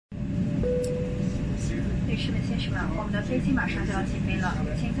女士们、先生们，我们的飞机马上就要起飞了，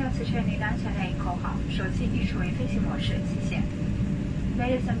请再次确认您的安全带已扣好，手机已处于飞行模式，谢谢。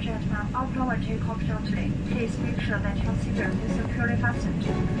Ladies and gentlemen, our plane will take off shortly. Please make sure that your seatbelt is securely fastened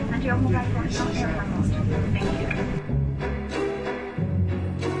and your mobile phone is on airplane mode. Thank you.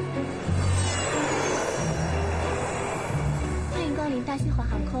 欢迎光临大新华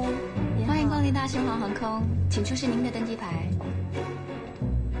航空。欢迎光临大新华航空，请出示您的登机牌。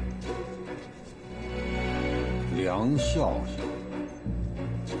梁笑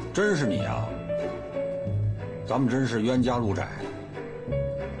笑，真是你啊！咱们真是冤家路窄。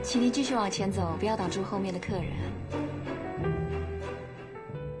请您继续往前走，不要挡住后面的客人。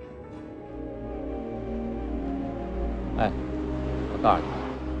哎，我告诉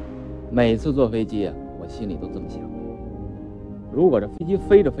你，每次坐飞机啊，我心里都这么想：如果这飞机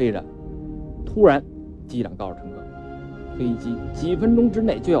飞着飞着，突然机长告诉乘客，飞机几分钟之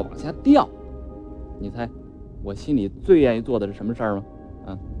内就要往下掉，你猜我心里最愿意做的是什么事儿吗？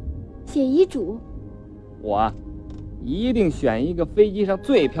写遗嘱。我啊，一定选一个飞机上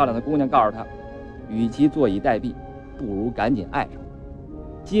最漂亮的姑娘，告诉她，与其坐以待毙，不如赶紧爱上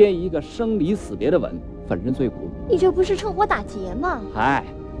我，接一个生离死别的吻，粉身碎骨。你这不是趁火打劫吗？嗨，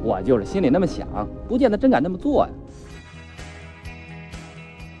我就是心里那么想，不见得真敢那么做呀。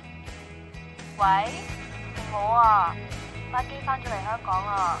喂，你好啊，班機翻咗嚟香港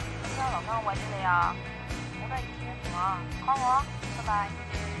啊，點解留翻個位俾你啊？我都係以前嘅電話，call我啊，拜拜。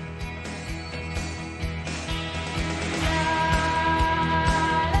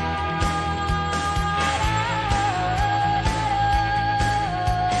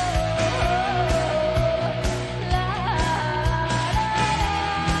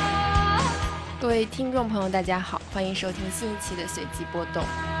各位听众朋友大家好，欢迎收听新一期的随机波动，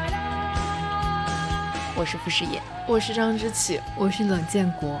我是傅诗野，我是张之启，我是冷建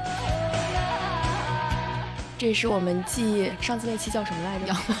国。这是我们继上次那期叫什么来着？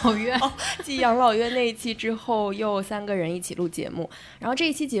养老院。继养老院那一期之后，又3个人一起录节目。然后这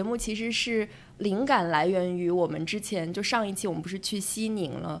一期节目其实是灵感来源于我们之前就上一期我们不是去西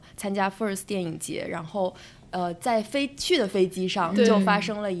宁了参加 First 电影节，然后在去的飞机上就发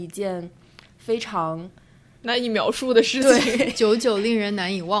生了一件非常难以描述的事情，久久令人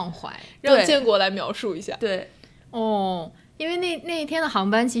难以忘怀。让建国来描述一下。对，因为那一天的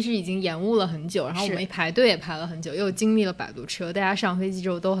航班其实已经延误了很久，然后我们排队也排了很久，又经历了摆渡车，大家上飞机之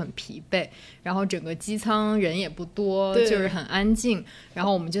后都很疲惫，然后整个机舱人也不多，就是很安静，然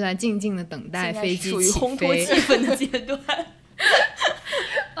后我们就在静静的等待飞机起飞，属于烘托气氛的阶段。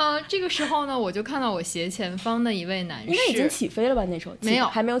这个时候呢，我就看到我斜前方的一位男士，应该已经起飞了吧？那时候没有，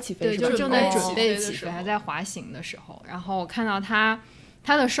还没有起飞，对，就正在准备起飞，还在滑行的时候。然后我看到他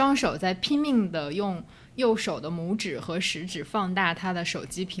的双手在拼命的用右手的拇指和食指放大他的手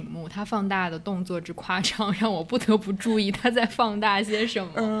机屏幕，他放大的动作之夸张，让我不得不注意他在放大些什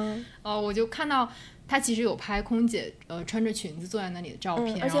么。我就看到他其实有拍空姐穿着裙子坐在那里的照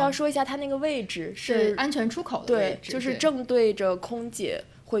片，而且要说一下他那个位置是安全出口的位置，对，就是正对着空姐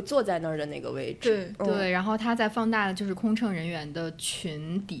会坐在那儿的那个位置。对，然后他在放大的就是空乘人员的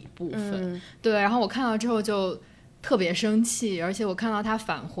裙底部分。对，然后我看到之后就特别生气，而且我看到他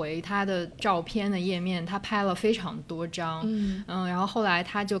返回他的照片的页面，他拍了非常多张。然后后来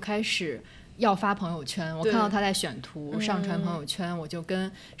他就开始要发朋友圈，我看到他在选图上传朋友圈，我就跟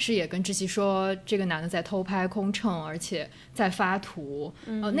诗野跟志奇说，这个男的在偷拍空乘，而且在发图。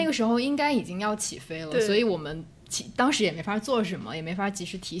那个时候应该已经要起飞了，所以我们当时也没法做什么，也没法及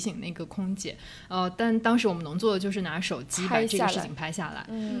时提醒那个空姐。但当时我们能做的就是拿手机把这个事情拍下来。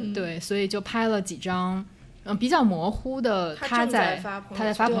对，所以就拍了几张比较模糊的他在发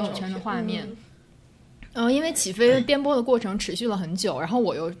朋友圈的画面。因为起飞颠簸的过程持续了很久，然后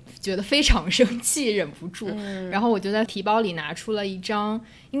我又觉得非常生气，忍不住，然后我就在提包里拿出了一张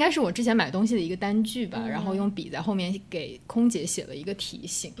应该是我之前买东西的一个单据吧，然后用笔在后面给空姐写了一个提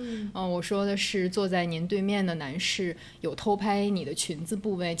醒。我说的是坐在您对面的男士有偷拍你的裙子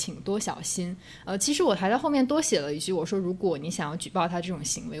部位，请多小心。其实我还在后面多写了一句，我说如果你想要举报他这种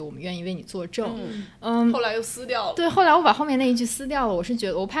行为，我们愿意为你作证。后来又撕掉了。对，后来我把后面那一句撕掉了，我是觉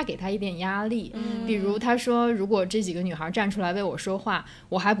得我怕给他一点压力。比如他说如果这几个女孩站出来为我说话，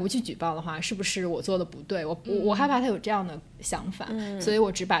我还不去举报的话，是不是我做的不对？我害怕他有这样的想法，所以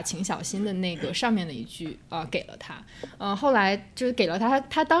我只把请小心的那个上面的一句给了他。后来就是给了他，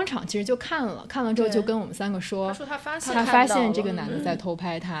他当场其实就看了之后就跟我们3个说，他说他发现这个男的在偷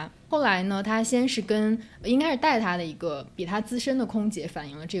拍他。后来呢，他先是跟应该是带他的一个比他资深的空姐反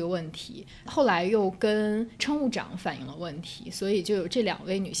映了这个问题，后来又跟乘务长反映了问题，所以就有这2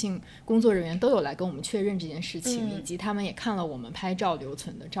位女性工作人员都有来跟我们确认这件事情，以及他们也看了我们拍照留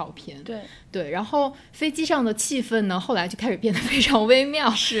存的照片。对，然后飞机上的气氛呢，后来就开始变得非常微妙，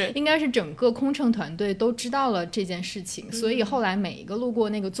是应该是整个空乘团队都知道了这件事情，所以后来每一个路过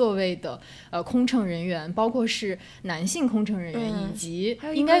那个座位的空乘人员，包括是男性空乘人员，以及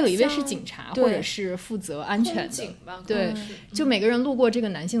应该有一位是警察或者是负责安全的，对，就每个人路过这个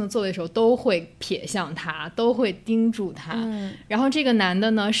男性的座位的时候都会瞥向他，都会盯住他，然后这个男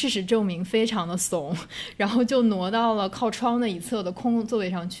的呢，事实证明非常的怂，然后就挪到了靠窗的一侧的空座位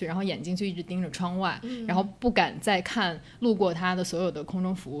上去，然后眼睛就一直盯着窗外，然后不敢再看路过他的所有的空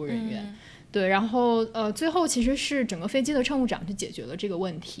中服务人员。对，然后最后其实是整个飞机的乘务长去解决了这个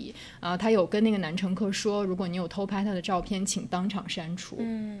问题他有跟那个男乘客说，如果你有偷拍他的照片，请当场删除。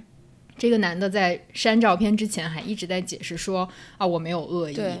这个男的在删照片之前还一直在解释说我没有恶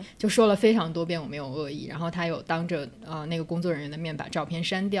意，就说了非常多遍我没有恶意，然后他有当着那个工作人员的面把照片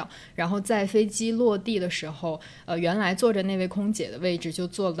删掉，然后在飞机落地的时候原来坐着那位空姐的位置就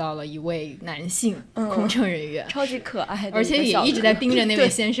坐到了一位男性空乘人员，超级可爱的，而且也一直在盯着那位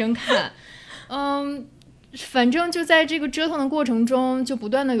先生看反正就在这个折腾的过程中，就不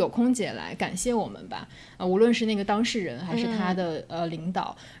断的有空姐来感谢我们吧无论是那个当事人还是他的领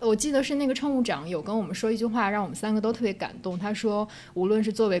导我记得是那个乘务长有跟我们说一句话，让我们3个都特别感动。他说无论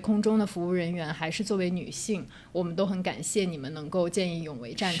是作为空中的服务人员还是作为女性，我们都很感谢你们能够见义勇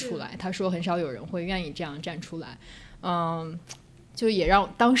为站出来。他说很少有人会愿意这样站出来就也让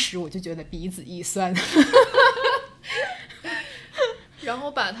当时我就觉得鼻子一酸然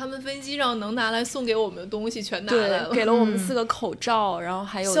后把他们飞机上能拿来送给我们的东西全拿来了，给了我们4个口罩，然后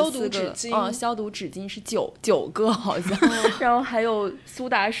还有消毒纸巾消毒纸巾是9个好像然后还有苏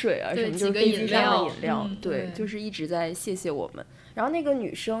打水啊什么，就是飞机上的饮料对，就是一直在谢谢我们。然后那个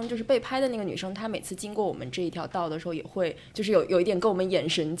女生就是被拍的那个女生，她每次经过我们这一条道的时候也会就是有一点跟我们眼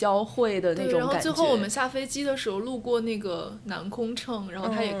神交汇的那种感觉。然后最后我们下飞机的时候路过那个男空乘，然后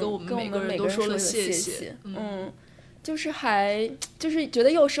他也跟我们每个人都说了谢谢。就是就是觉得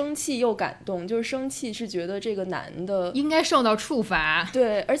又生气又感动，就是生气是觉得这个男的应该受到处罚，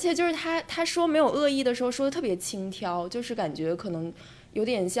对，而且就是他说没有恶意的时候说的特别轻佻，就是感觉可能有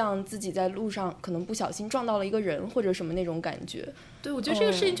点像自己在路上可能不小心撞到了一个人或者什么那种感觉。对，我觉得这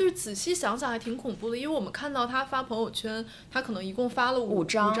个事情就是仔细想想还挺恐怖的，因为我们看到他发朋友圈，他可能一共发了5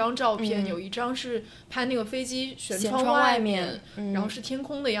张照片，有一张是拍那个飞机舷窗外面，然后是天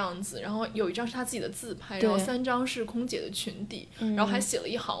空的样子，然后有一张是他自己的自拍，然后3张是空姐的裙底，然后还写了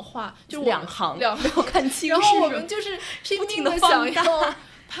一行话，就是2行没有看清，然后我们就是拼命的想要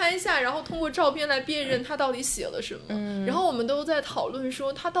拍下，然后通过照片来辨认他到底写了什么然后我们都在讨论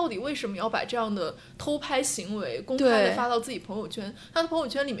说他到底为什么要把这样的偷拍行为公开的发到自己朋友圈，他的朋友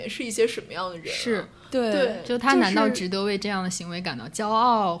圈里面是一些什么样的人是对，就他难道值得为这样的行为感到骄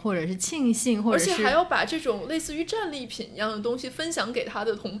傲或者是庆幸，或者是而且还要把这种类似于战利品一样的东西分享给他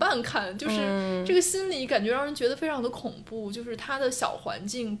的同伴看，就是这个心理感觉让人觉得非常的恐怖，就是他的小环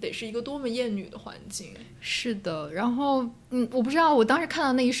境得是一个多么厌女的环境。是的，然后我不知道，我当时看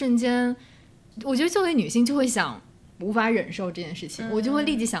到那一瞬间，我觉得作为女性就会想无法忍受这件事情，我就会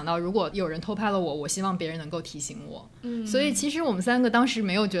立即想到如果有人偷拍了我希望别人能够提醒我所以其实我们3个当时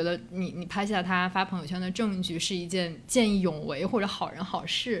没有觉得你拍下他发朋友圈的证据是一件见义勇为或者好人好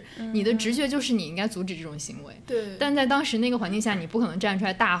事你的直觉就是你应该阻止这种行为。对，但在当时那个环境下你不可能站出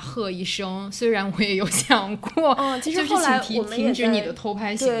来大喝一声，虽然我也有想过其实后来我们也停止你的偷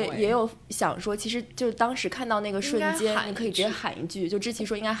拍行为，对，也有想说其实就是当时看到那个瞬间你可以直接喊一句，就之前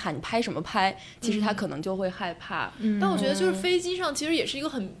说应该喊你拍什么拍，其实他可能就会害怕但我觉得就是飞机上其实也是一个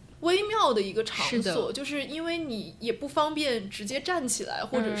很微妙的一个场所，就是因为你也不方便直接站起来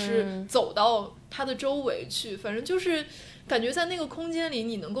或者是走到它的周围去反正就是感觉在那个空间里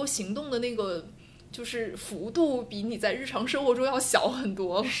你能够行动的那个就是幅度比你在日常生活中要小很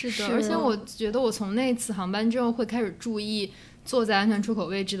多。是的，而且我觉得我从那次航班之后会开始注意坐在安全出口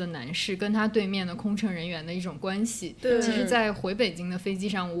位置的男士跟他对面的空乘人员的一种关系。对，其实在回北京的飞机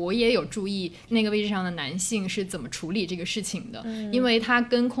上我也有注意那个位置上的男性是怎么处理这个事情的因为他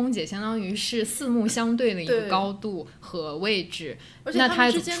跟空姐相当于是四目相对的一个高度和位置，而且他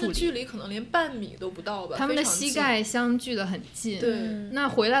们之间的距离可能连半米都不到吧，他们的膝盖相距得很近。对，那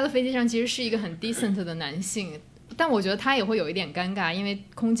回来的飞机上其实是一个很 decent 的男性，但我觉得他也会有一点尴尬，因为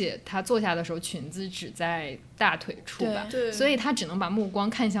空姐她坐下的时候裙子只在大腿处吧，所以她只能把目光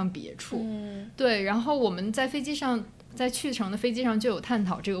看向别处对，然后我们在飞机上在去程的飞机上就有探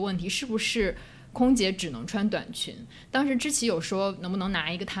讨这个问题，是不是空姐只能穿短裙。当时知琪有说能不能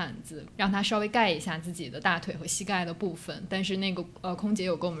拿一个毯子让她稍微盖一下自己的大腿和膝盖的部分，但是那个空姐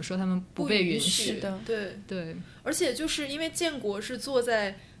有跟我们说他们不被允许的。对对，而且就是因为建国是坐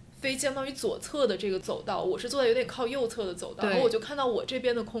在飞机相当于左侧的这个走道，我是坐在有点靠右侧的走道，然后我就看到我这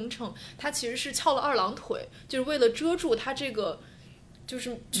边的空乘他其实是翘了2郎腿，就是为了遮住他这个就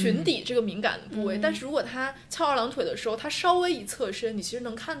是裙底这个敏感的部位，但是如果他翘2郎腿的时候，他稍微一侧身，你其实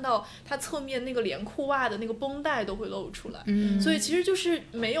能看到他侧面那个连裤袜的那个绷带都会露出来，所以其实就是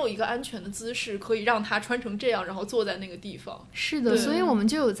没有一个安全的姿势可以让他穿成这样然后坐在那个地方。是的，所以我们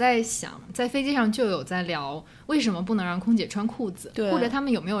就有在想，在飞机上就有在聊为什么不能让空姐穿裤子，或者他们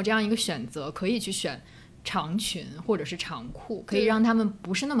有没有这样一个选择可以去选长裙或者是长裤，可以让他们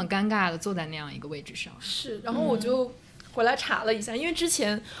不是那么尴尬的坐在那样一个位置上。是，然后我就回来查了一下，因为之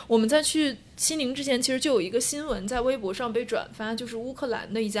前我们在去西宁之前其实就有一个新闻在微博上被转发，就是乌克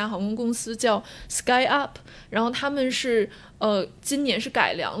兰的一家航空公司叫 Sky Up， 然后他们是今年是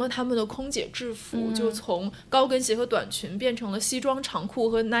改良了他们的空姐制服，就从高跟鞋和短裙变成了西装长裤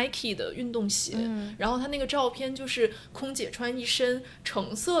和 Nike 的运动鞋，然后他那个照片就是空姐穿一身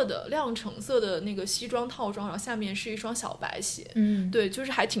亮橙色的那个西装套装，然后下面是一双小白鞋，对，就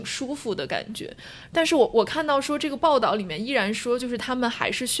是还挺舒服的感觉。但是我看到说这个报道里面依然说就是他们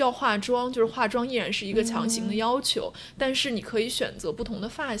还是需要化妆，就是化妆依然是一个强行的要求，但是你可以选择不同的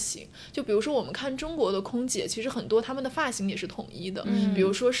发型，就比如说我们看中国的空姐其实很多他们的发型也是统一的，比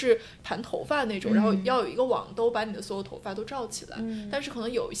如说是盘头发那种，然后要有一个网兜把你的所有头发都罩起来，但是可能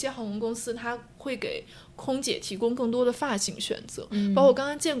有一些航空公司它会给空姐提供更多的发型选择，包括刚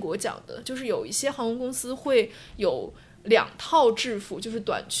刚建国讲的，就是有一些航空公司会有2套制服，就是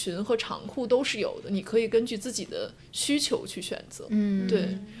短裙和长裤都是有的，你可以根据自己的需求去选择。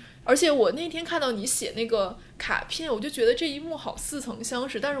对，而且我那天看到你写那个卡片，我就觉得这一幕好似曾相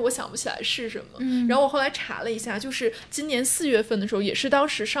识，但是我想不起来是什么。然后我后来查了一下，就是今年4月份的时候，也是当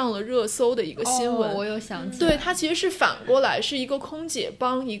时上了热搜的一个新闻。我有想起来，对，它其实是反过来，是一个空姐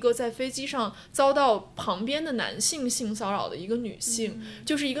帮一个在飞机上遭到旁边的男性性骚扰的一个女性，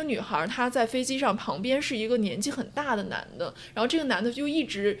就是一个女孩，她在飞机上旁边是一个年纪很大的男的，然后这个男的就一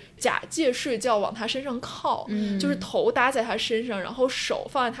直假借睡觉往她身上靠，就是头搭在她身上，然后手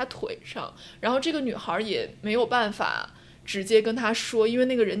放在她腿上，然后这个女孩也没有办法直接跟他说，因为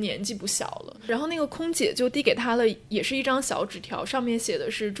那个人年纪不小了，然后那个空姐就递给他了，也是一张小纸条，上面写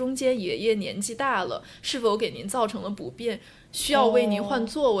的是中间爷爷年纪大了，是否给您造成了不便，需要为您换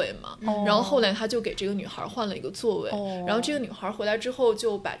座位吗？然后后来他就给这个女孩换了一个座位，然后这个女孩回来之后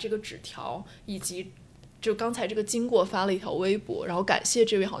就把这个纸条以及就刚才这个经过发了一条微博，然后感谢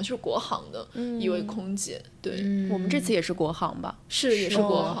这位好像是国航的一位空姐。对，我们这次也是国航吧？也是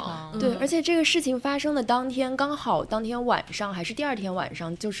国航。对，而且这个事情发生的当天，刚好当天晚上还是第2天晚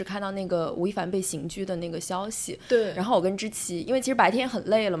上，就是看到那个吴亦凡被刑拘的那个消息。对，然后我跟知琪，因为其实白天很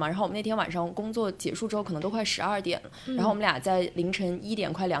累了嘛，然后我们那天晚上工作结束之后，可能都快12点了，然后我们俩在凌晨1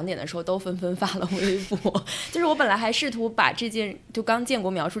点快2点的时候都纷纷发了微博。就是我本来还试图把这件就刚建国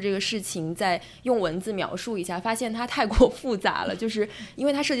描述这个事情再用文字描述一下，发现它太过复杂了，就是因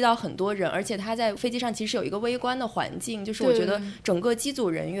为它涉及到很多人，而且它在飞机上其实有一个微观的环境，就是我觉得整个机组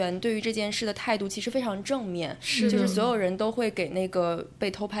人员对于这件事的态度其实非常正面，就是所有人都会给那个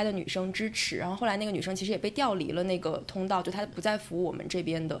被偷拍的女生支持，然后后来那个女生其实也被调离了那个通道，就她不再服务我们这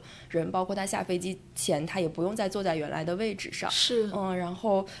边的人，包括她下飞机前她也不用再坐在原来的位置上。然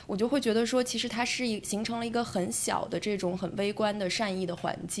后我就会觉得说其实它是形成了一个很小的这种很微观的善意的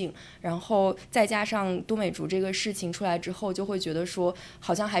环境，然后再加上都美竹这个事情出来之后，就会觉得说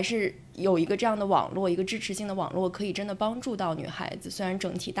好像还是有一个这样的网络，一个支持性的网络可以真的帮助到女孩子。虽然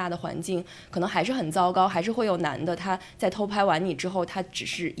整体大的环境可能还是很糟糕，还是会有男的他在偷拍完你之后，他只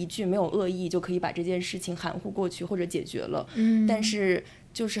是一句没有恶意就可以把这件事情含糊过去或者解决了，但是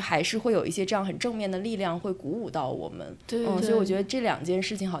就是还是会有一些这样很正面的力量会鼓舞到我们。对，所以我觉得这2件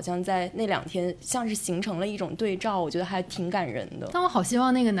事情好像在那2天像是形成了一种对照，我觉得还挺感人的。但我好希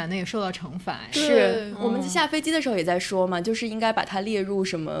望那个男的也受到惩罚。是我们下飞机的时候也在说嘛，就是应该把他列入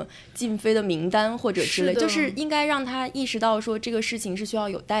什么禁飞的名单或者之类，就是应该让他意识到说这个事情是需要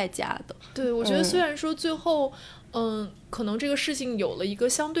有代价的。对，我觉得虽然说最后可能这个事情有了一个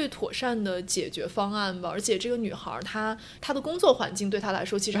相对妥善的解决方案吧，而且这个女孩她的工作环境对她来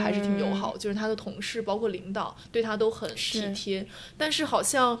说其实还是挺友好，就是她的同事包括领导对她都很体贴，但是好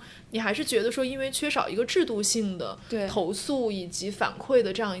像你还是觉得说因为缺少一个制度性的投诉以及反馈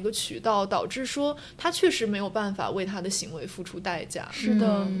的这样一个渠道，导致说她确实没有办法为她的行为付出代价。是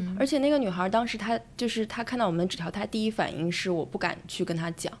的，而且那个女孩当时她看到我们的纸条，她第一反应是我不敢去跟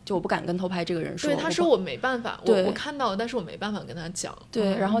她讲，就我不敢跟偷拍这个人说。对，她说我没办法，我看到但是我没办法跟他讲。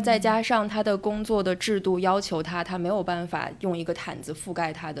对，然后再加上他的工作的制度要求他没有办法用一个毯子覆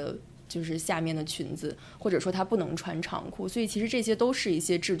盖他的就是下面的裙子，或者说他不能穿长裤，所以其实这些都是一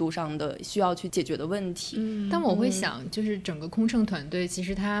些制度上的需要去解决的问题。但我会想，就是整个空乘团队其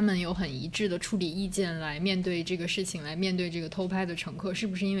实他们有很一致的处理意见来面对这个事情，来面对这个偷拍的乘客，是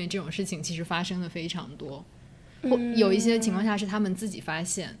不是因为这种事情其实发生的非常多，或有一些情况下是他们自己发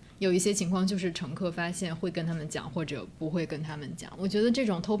现，有一些情况就是乘客发现会跟他们讲或者不会跟他们讲。我觉得这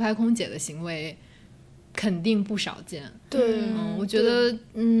种偷拍空姐的行为肯定不少见。对，我觉得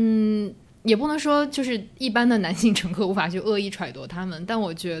也不能说就是一般的男性乘客无法去恶意揣度他们，但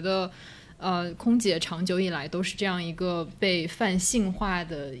我觉得空姐长久以来都是这样一个被泛性化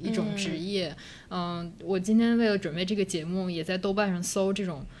的一种职业。我今天为了准备这个节目也在豆瓣上搜这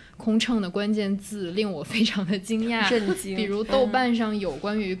种空乘的关键字，令我非常的惊讶震惊。比如豆瓣上有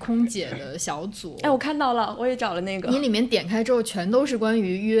关于空姐的小组，我看到了，我也找了那个，你里面点开之后全都是关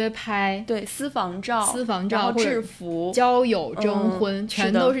于约拍，对，私房照然后制服、交友、征婚，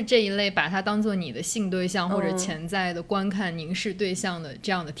全都是这一类把它当做你的性对象或者潜在的观看凝视对象的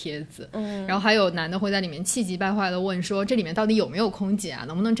这样的帖子。然后还有男的会在里面气急败坏的问说，这里面到底有没有空姐啊，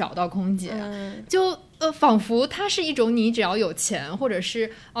能不能找到空姐啊？就仿佛它是一种你只要有钱，或者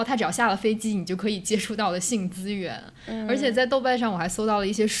是他只要下了飞机你就可以接触到的性资源。而且在豆瓣上我还搜到了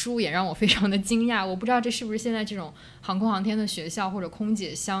一些书，也让我非常的惊讶。我不知道这是不是现在这种航空航天的学校或者空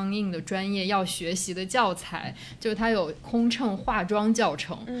姐相应的专业要学习的教材，就是它有空乘化妆教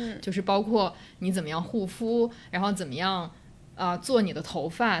程，就是包括你怎么样护肤，然后怎么样做你的头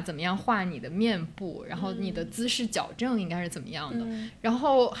发，怎么样画你的面部，然后你的姿势矫正应该是怎么样的。然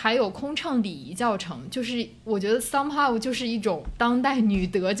后还有空乘礼仪教程，就是我觉得 somehow 就是一种当代女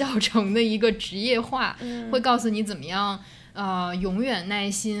德教程的一个职业化，会告诉你怎么样永远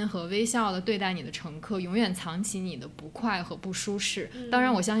耐心和微笑的对待你的乘客，永远藏起你的不快和不舒适。当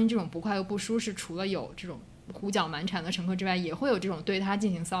然我相信这种不快和不舒适除了有这种胡搅蛮缠的乘客之外，也会有这种对他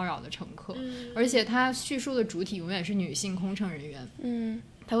进行骚扰的乘客。而且他叙述的主体永远是女性空乘人员。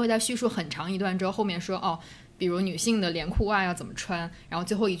他会在叙述很长一段之后，后面说比如女性的连裤袜要怎么穿，然后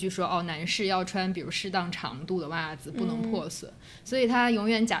最后一句说男士要穿比如适当长度的袜子，不能破损。所以他永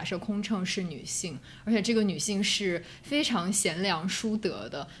远假设空乘是女性，而且这个女性是非常贤良淑德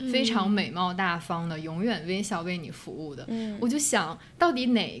的，非常美貌大方的，永远微笑为你服务的。我就想到底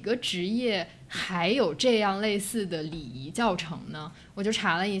哪个职业还有这样类似的礼仪教程呢？我就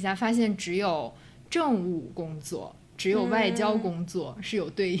查了一下，发现只有政务工作，只有外交工作是有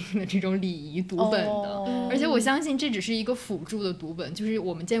对应的这种礼仪读本的。而且我相信这只是一个辅助的读本，就是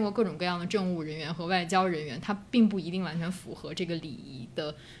我们见过各种各样的政务人员和外交人员，他并不一定完全符合这个礼仪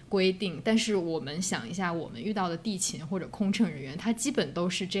的规定，但是我们想一下，我们遇到的地勤或者空乘人员他基本都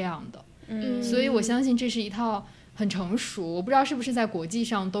是这样的。所以我相信这是一套很成熟，我不知道是不是在国际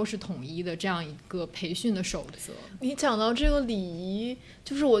上都是统一的这样一个培训的守则。你讲到这个礼仪，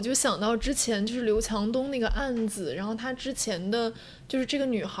就是我就想到之前就是刘强东那个案子，然后他之前的就是这个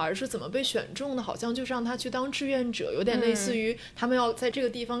女孩是怎么被选中的，好像就是让她去当志愿者，有点类似于他们要在这个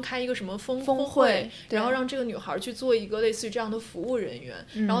地方开一个什么峰会，然后让这个女孩去做一个类似于这样的服务人员。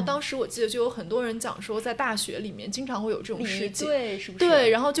然后当时我记得就有很多人讲说，在大学里面经常会有这种事情，对，是不是？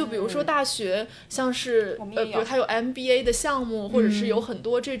对，然后就比如说大学像是比如他有 MBA 的项目，或者是有很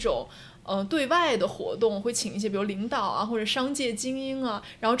多这种对外的活动，会请一些比如领导啊或者商界精英啊，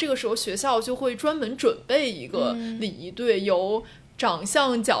然后这个时候学校就会专门准备一个礼仪队，由长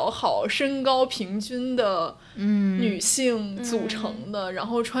相较好、身高平均的女性组成的，然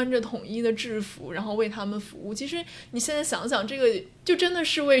后穿着统一的制服，然后为他们服务。其实你现在想想，这个就真的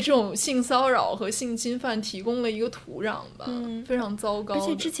是为这种性骚扰和性侵犯提供了一个土壤吧，非常糟糕的。而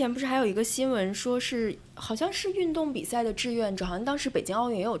且之前不是还有一个新闻说是好像是运动比赛的志愿者，好像当时北京奥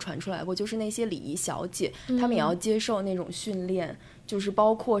运也有传出来过，就是那些礼仪小姐她们也要接受那种训练，就是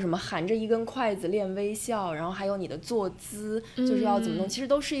包括什么含着一根筷子练微笑，然后还有你的坐姿就是要怎么弄，其实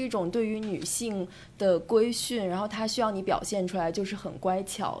都是一种对于女性的规训，然后它需要你表现出来就是很乖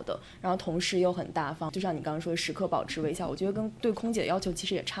巧的，然后同时又很大方，就像你刚刚说时刻保持微笑，我觉得跟对空姐的要求其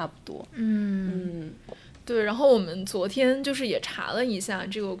实也差不多。对，然后我们昨天就是也查了一下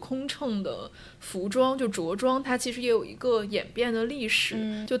这个空乘的服装，就着装，它其实也有一个演变的历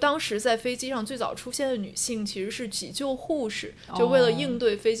史。就当时在飞机上最早出现的女性其实是急救护士，就为了应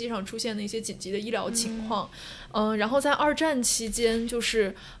对飞机上出现的一些紧急的医疗情况。然后在二战期间，就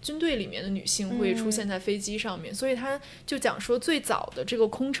是军队里面的女性会出现在飞机上面，所以他就讲说最早的这个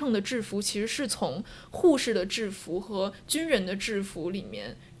空乘的制服其实是从护士的制服和军人的制服里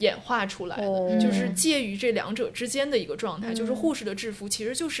面演化出来的，就是介于这两者之间的一个状态。就是护士的制服其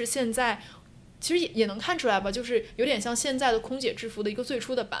实就是现在其实也能看出来吧，就是有点像现在的空姐制服的一个最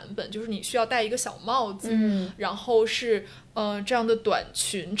初的版本，就是你需要戴一个小帽子，然后是这样的短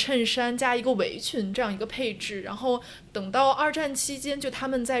裙、衬衫加一个围裙这样一个配置。然后等到二战期间，就他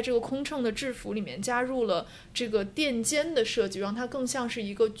们在这个空乘的制服里面加入了这个垫肩的设计，让它更像是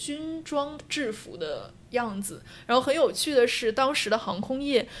一个军装制服的样子。然后很有趣的是，当时的航空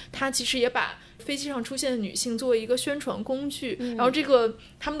业它其实也把飞机上出现的女性作为一个宣传工具，然后这个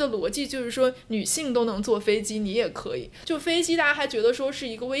他们的逻辑就是说女性都能坐飞机，你也可以。就飞机大家还觉得说是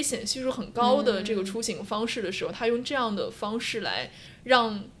一个危险系数很高的这个出行方式的时候，他用这样的方式来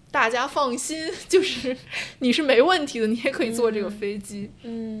让大家放心，就是你是没问题的，你也可以坐这个飞机。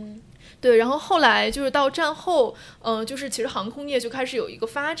对，然后后来就是到战后，就是其实航空业就开始有一个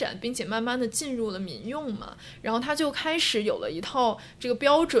发展，并且慢慢的进入了民用嘛，然后它就开始有了一套这个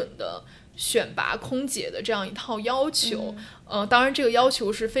标准的选拔空姐的这样一套要求。当然这个要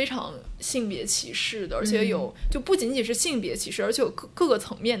求是非常性别歧视的，而且就不仅仅是性别歧视，而且有各个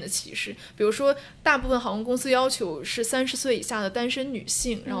层面的歧视。比如说大部分航空公司要求是30岁以下的单身女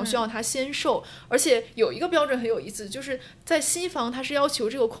性，然后需要她先售，而且有一个标准很有意思，就是在西方它是要求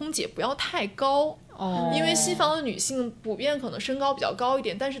这个空姐不要太高。因为西方的女性普遍可能身高比较高一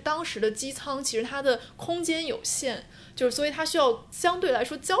点，但是当时的机舱其实它的空间有限，就是所以它需要相对来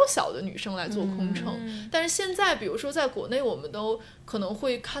说娇小的女生来做空乘。但是现在比如说在国内，我们都可能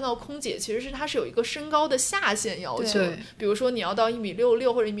会看到空姐其实它是有一个身高的下限要求，比如说你要到1.66米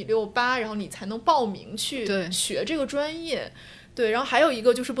或者1.68米，然后你才能报名去学这个专业。对，然后还有一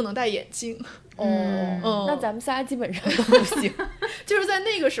个就是不能戴眼镜。那咱们仨基本上都不行。就是在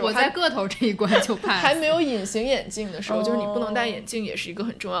那个时候，我在个头这一关就pass，还没有隐形眼镜的时候，就是你不能戴眼镜也是一个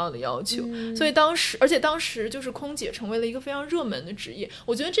很重要的要求。所以而且当时就是空姐成为了一个非常热门的职业。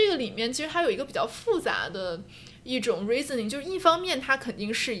我觉得这个里面其实还有一个比较复杂的一种 reasoning， 就是一方面它肯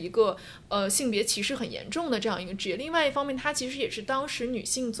定是一个性别歧视很严重的这样一个职业，另外一方面它其实也是当时女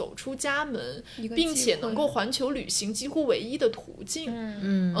性走出家门并且能够环球旅行几乎唯一的途径。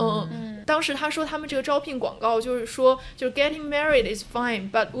当时他说他们这个招聘广告就是说，就是 getting married is fine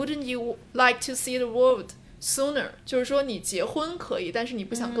but wouldn't you like to see the world sooner， 就是说你结婚可以，但是你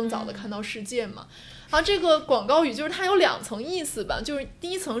不想更早的看到世界嘛。这个广告语就是它有2层意思吧，就是第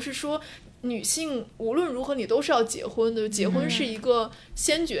一层是说女性无论如何你都是要结婚的，结婚是一个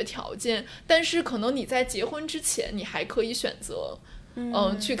先决条件，但是可能你在结婚之前你还可以选择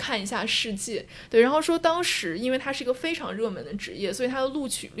去看一下世界。对，然后说当时因为它是一个非常热门的职业，所以它的录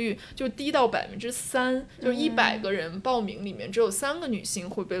取率就低到3%，就是100个人报名里面只有3个女性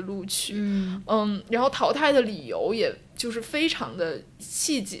会被录取。然后淘汰的理由也就是非常的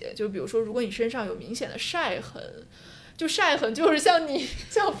细节，就比如说如果你身上有明显的晒痕，就晒痕就是像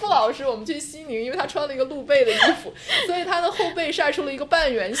傅老师我们去西宁，因为他穿了一个露背的衣服，所以他的后背晒出了一个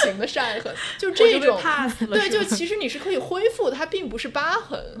半圆形的晒痕，就这种对，就其实你是可以恢复的，它并不是疤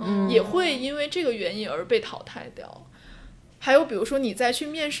痕，也会因为这个原因而被淘汰掉。还有比如说你在去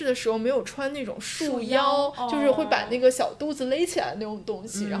面试的时候没有穿那种束腰，就是会把那个小肚子勒起来那种东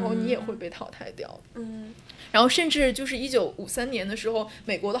西，然后你也会被淘汰掉。然后甚至就是1953年的时候，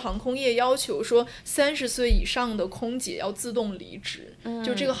美国的航空业要求说30岁以上的空姐要自动离职，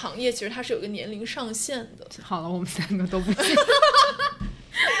就这个行业其实它是有个年龄上限的。好了，我们3个都不行。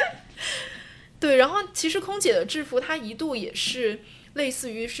对，然后其实空姐的制服它一度也是类似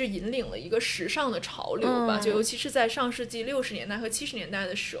于是引领了一个时尚的潮流吧，就尤其是在上世纪60年代和70年代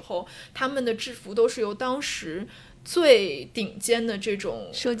的时候，他们的制服都是由当时最顶尖的这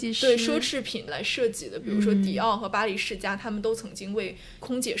种设计师对奢侈品来设计的，比如说迪奥和巴黎世家，他们都曾经为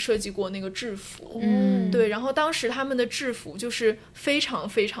空姐设计过那个制服。对，然后当时他们的制服就是非常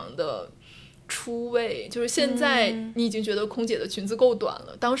非常的出位，就是现在你已经觉得空姐的裙子够短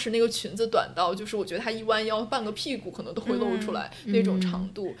了，当时那个裙子短到就是我觉得她一弯腰半个屁股可能都会露出来那种长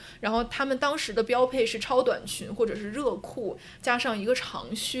度。然后他们当时的标配是超短裙或者是热裤加上一个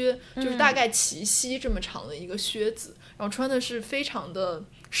长靴，就是大概齐膝这么长的一个靴子，然后穿的是非常的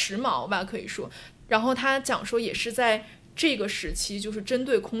时髦吧可以说。然后他讲说也是在这个时期，就是针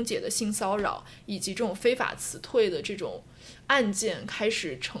对空姐的性骚扰以及这种非法辞退的这种案件开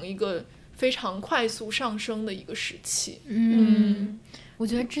始成一个非常快速上升的一个时期。我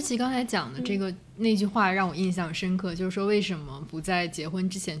觉得知琪刚才讲的这个那句话让我印象深刻，就是说为什么不在结婚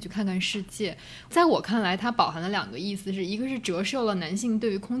之前去看看世界。在我看来它饱含了2个意思，一个是折射了男性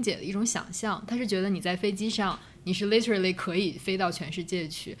对于空姐的一种想象，他是觉得你在飞机上你是 literally 可以飞到全世界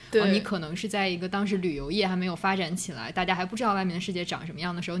去，你可能是在一个当时旅游业还没有发展起来，大家还不知道外面的世界长什么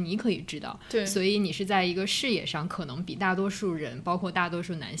样的时候你可以知道，对，所以你是在一个视野上可能比大多数人包括大多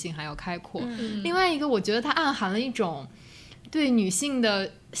数男性还要开阔。另外一个我觉得它暗含了一种对女性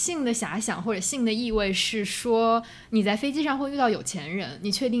的性的遐想或者性的意味是说你在飞机上会遇到有钱人，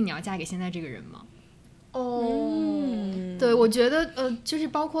你确定你要嫁给现在这个人吗？对，我觉得就是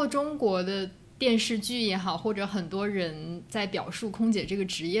包括中国的电视剧也好，或者很多人在表述空姐这个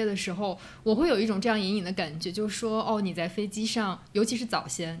职业的时候，我会有一种这样隐隐的感觉，就是说你在飞机上，尤其是早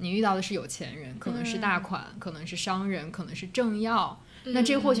先你遇到的是有钱人，可能是大款，可能是商人，可能是政要，那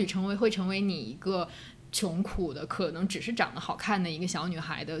这或许会成为你一个穷苦的可能只是长得好看的一个小女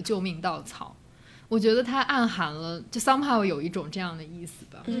孩的救命稻草。我觉得它暗含了就 somehow 有一种这样的意思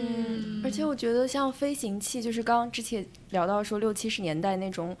吧。而且我觉得像飞行器，就是刚刚之前聊到说60、70年代那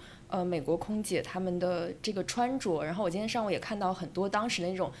种美国空姐他们的这个穿着，然后我今天上午也看到很多当时的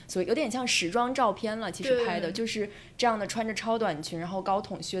那种所谓有点像时装照片了，其实拍的就是这样的穿着超短裙然后高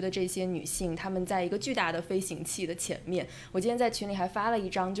筒靴的这些女性，她们在一个巨大的飞行器的前面。我今天在群里还发了一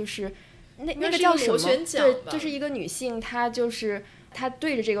张，就是那个叫什么，对，就是一个女性，她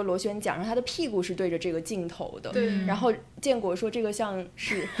对着这个螺旋桨，然后她的屁股是对着这个镜头的。对，然后建国说这个像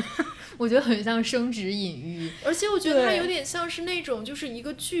是我觉得很像生殖隐喻，而且我觉得它有点像是那种就是一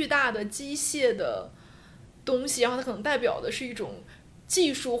个巨大的机械的东西，然后它可能代表的是一种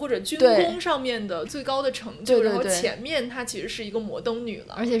技术或者军工上面的最高的成就，然后前面它其实是一个摩登女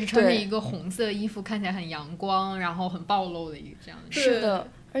郎，而且是穿着一个红色衣服，看起来很阳光，然后很暴露的一个这样的。是的。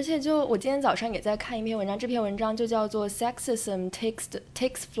而且就我今天早上也在看一篇文章，这篇文章就叫做 Sexism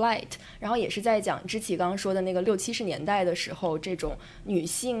Takes Flight， 然后也是在讲知启刚刚说的那个60、70年代的时候，这种女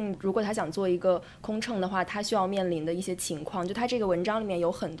性如果她想做一个空乘的话，她需要面临的一些情况。就她这个文章里面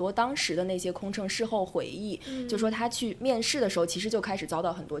有很多当时的那些空乘事后回忆，就说她去面试的时候其实就开始遭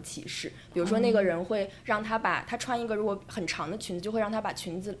到很多歧视，比如说那个人会让她穿一个如果很长的裙子，就会让她把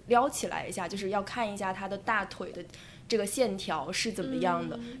裙子撩起来一下，就是要看一下她的大腿的这个线条是怎么样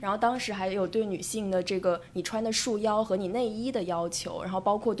的。然后当时还有对女性的这个你穿的束腰和你内衣的要求，然后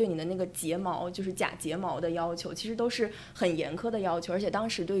包括对你的那个睫毛，就是假睫毛的要求，其实都是很严苛的要求。而且当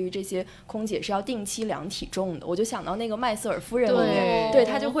时对于这些空姐是要定期量体重的，我就想到那个麦瑟尔夫人里面，对，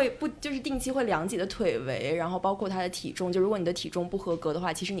她就会就是定期会量自己的腿围，然后包括她的体重，就如果你的体重不合格的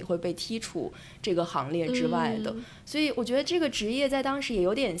话，其实你会被剔除这个行列之外的。所以我觉得这个职业在当时也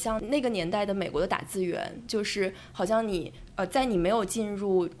有点像那个年代的美国的打字员，就是好像你在你没有进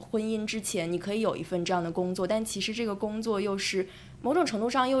入婚姻之前，你可以有一份这样的工作，但其实这个工作又是某种程度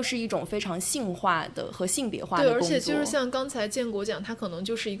上又是一种非常性化的和性别化的工作。对，而且就是像刚才建国讲，它可能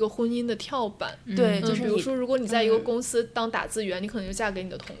就是一个婚姻的跳板。对，就是比如说如果你在一个公司当打字员，你可能就嫁给你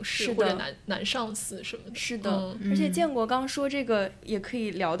的同事或者男上司什么的。是的，而且建国刚说这个也可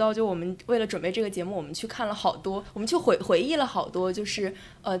以聊到，就我们为了准备这个节目，我们去看了好多，我们去回忆了好多，就是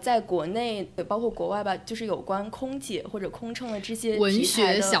在国内包括国外吧，就是有关空姐或者空乘的这些文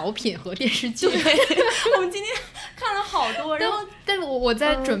学小品和电视剧。我们今天看了好多，然后但我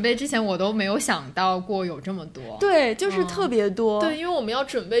在准备之前我都没有想到过有这么多。对，就是特别多。对，因为我们要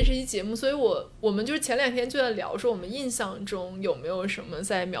准备这期节目，所以我们就是前2天就在聊说我们印象中有没有什么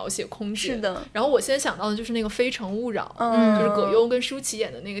在描写空姐。是的。然后我先想到的就是那个《非诚勿扰》，就是葛优跟舒淇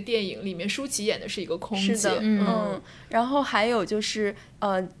演的那个电影里面，舒淇演的是一个空姐。是的。然后还有就是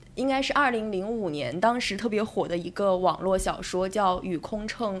应该是2005年当时特别火的一个网络小说，叫《与空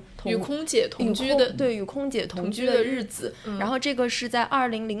姐同居的日子》。然后这个是在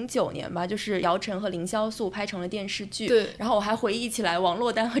2009年吧，就是姚晨和凌潇肃拍成了电视剧。对。然后我还回忆起来，王珞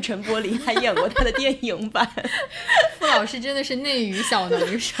丹和陈柏霖还演过他的电影版。傅老师真的是内娱小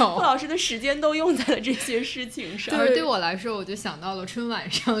能手，傅老师的时间都用在了这些事情上。而对我来说，我就想到了春晚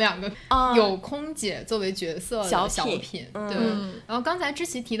上2个有空姐作为角色的小品。对。然后刚才之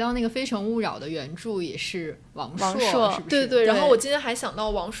前提到那个《非诚勿扰》的原著也是王朔，是不是？对。然后我今天还想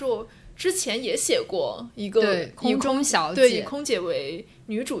到王朔之前也写过一个空中小姐，对，以空姐为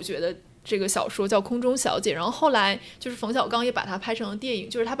女主角的这个小说叫《空中小姐》，然后后来就是冯小刚也把它拍成了电影，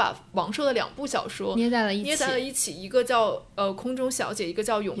就是他把王朔的2部小说捏在了一起，一个叫空中小姐，一个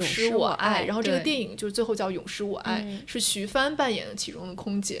叫永失我爱，然后这个电影就是最后叫永失我爱，是徐帆扮演的其中的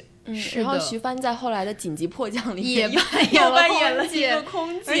空姐。然后徐帆在后来的紧急迫降里也扮演了一个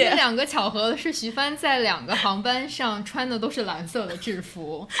空姐，而且2个巧合的是，徐帆在2个航班上穿的都是蓝色的制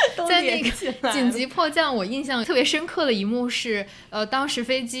服。在那个紧急迫降，我印象特别深刻的一幕是，当时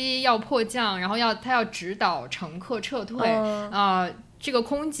飞机要迫降，然后他要指导乘客撤退，这个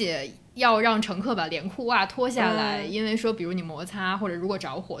空姐要让乘客把连裤袜脱下来，因为说比如你摩擦或者如果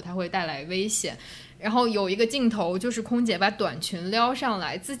着火，它会带来危险。然后有一个镜头就是空姐把短裙撩上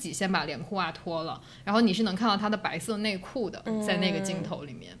来，自己先把连裤袜脱了，然后你是能看到她的白色内裤的，在那个镜头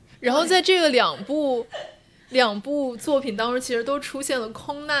里面。然后在这个2部两部作品当中其实都出现了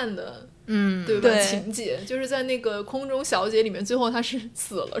空难的对吧？对情节就是在那个空中小姐里面，最后她是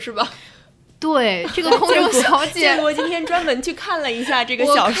死了是吧？对，这个空中小姐我今天专门去看了一下这个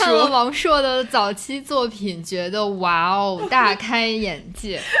小说，我看了王朔的早期作品，觉得哇哦，大开眼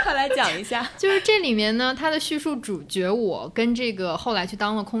界。快来讲一下。就是这里面呢，他的叙述主角我跟这个后来去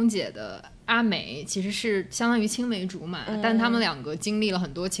当了空姐的阿梅其实是相当于青梅竹马，但他们两个经历了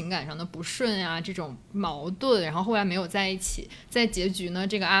很多情感上的不顺啊，这种矛盾，然后后来没有在一起。在结局呢，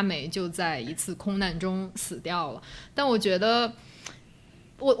这个阿梅就在一次空难中死掉了。但我觉得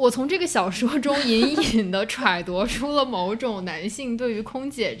我从这个小说中隐隐的揣度出了某种男性对于空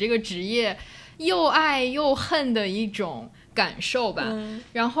姐这个职业又爱又恨的一种感受吧。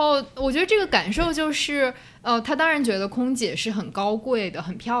然后我觉得这个感受就是他当然觉得空姐是很高贵的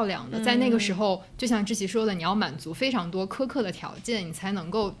很漂亮的，在那个时候就像志奇说的，你要满足非常多苛刻的条件，你才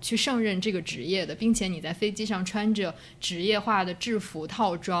能够去胜任这个职业的，并且你在飞机上穿着职业化的制服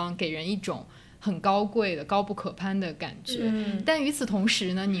套装，给人一种很高贵的高不可攀的感觉。但与此同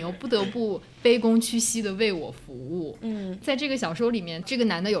时呢，你又不得不卑躬屈膝的为我服务。在这个小说里面，这个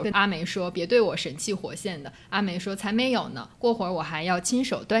男的有跟阿梅说别对我神气活现的，阿梅说才没有呢，过会儿我还要亲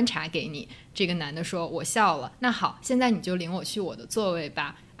手端茶给你。这个男的说我笑了，那好，现在你就领我去我的座位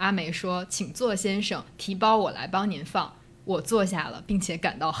吧。阿梅说请坐先生，提包我来帮您放。我坐下了，并且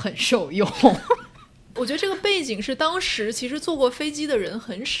感到很受用。我觉得这个背景是当时其实坐过飞机的人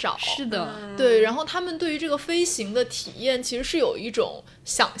很少，是的，对，然后他们对于这个飞行的体验其实是有一种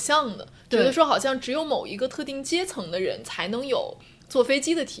想象的，觉得说好像只有某一个特定阶层的人才能有坐飞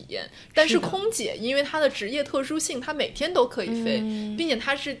机的体验，但是空姐因为她的职业特殊性，她每天都可以飞，并且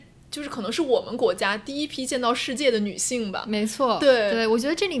她是就是可能是我们国家第一批见到世界的女性吧。没错，对，我觉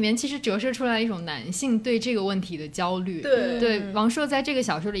得这里面其实折射出来一种男性对这个问题的焦虑。对，王朔在这个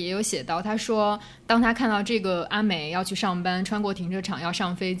小说里也有写到，他说当他看到这个阿梅要去上班，穿过停车场要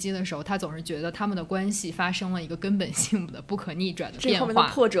上飞机的时候，他总是觉得他们的关系发生了一个根本性的不可逆转的变化。这后面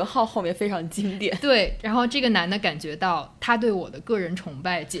的破折号后面非常经典。对，然后这个男的感觉到他对我的个人崇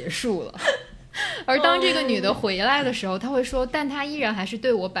拜结束了。而当这个女的回来的时候，她会说但她依然还是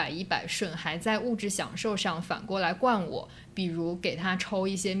对我百依百顺，还在物质享受上反过来惯我，比如给她抽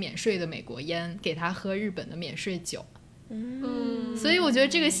一些免税的美国烟，给她喝日本的免税酒。所以我觉得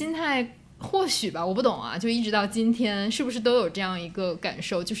这个心态或许吧，我不懂啊，就一直到今天是不是都有这样一个感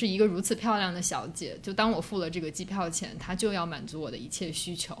受，就是一个如此漂亮的小姐，就当我付了这个机票钱，她就要满足我的一切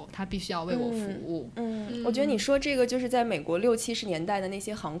需求，她必须要为我服务。我觉得你说这个就是在美国60、70年代的那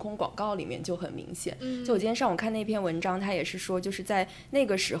些航空广告里面就很明显。就我今天上午看那篇文章，他也是说就是在那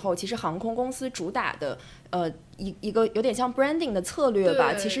个时候其实航空公司主打的一个有点像 branding 的策略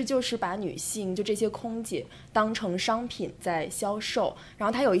吧，其实就是把女性就这些空姐当成商品在销售。然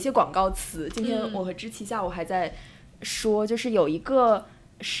后它有一些广告词，今天我和知琪下午还在说，就是有一个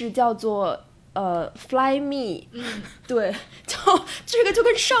是叫做fly me，对，就这个就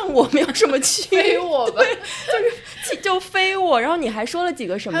跟上我没有什么区别，飞我吧，就飞我。然后你还说了几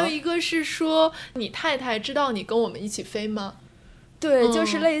个什么？还有一个是说你太太知道你跟我们一起飞吗？对，就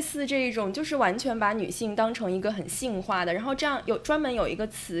是类似这种，就是完全把女性当成一个很性化的，然后这样专门有一个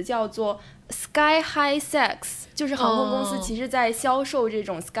词叫做 sky high sex， 就是航空公司其实在销售这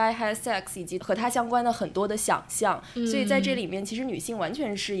种 sky high sex 以及和它相关的很多的想象，所以在这里面其实女性完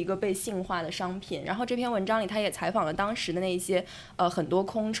全是一个被性化的商品。然后这篇文章里他也采访了当时的那些很多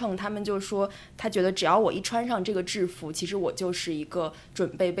空乘，他们就说他觉得只要我一穿上这个制服，其实我就是一个准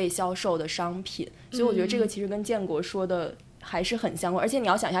备被销售的商品。所以我觉得这个其实跟建国说的还是很相关，而且你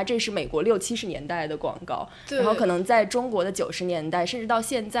要想一下，这是美国60、70年代的广告，然后可能在中国的90年代，甚至到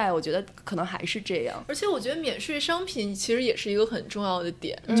现在，我觉得可能还是这样。而且我觉得免税商品其实也是一个很重要的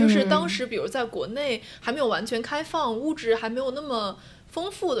点，就是当时比如在国内还没有完全开放，物质还没有那么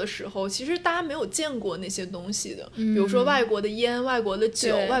丰富的时候，其实大家没有见过那些东西的，比如说外国的烟、外国的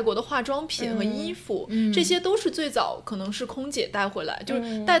酒、外国的化妆品和衣服，这些都是最早可能是空姐带回来，就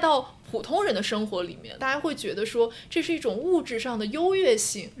是带到普通人的生活里面，大家会觉得说这是一种物质上的优越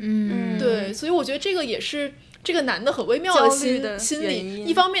性。对，所以我觉得这个也是这个男的很微妙的心理，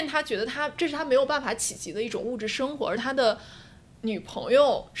一方面他觉得这是他没有办法企及的一种物质生活，而他的女朋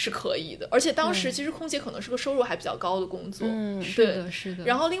友是可以的，而且当时其实空姐可能是个收入还比较高的工作。是的，是的。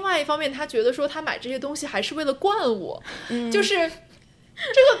然后另外一方面，他觉得说他买这些东西还是为了惯我，就是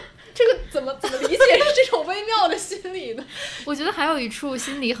这个怎么理解是这种微妙的心理呢？我觉得还有一处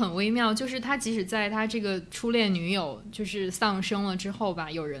心理很微妙，就是他即使在他这个初恋女友就是丧生了之后吧，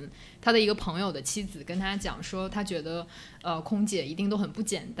有人他的一个朋友的妻子跟他讲说，他觉得空姐一定都很不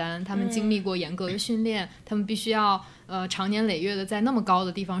简单，他们经历过严格的训练，他们必须要长年累月的在那么高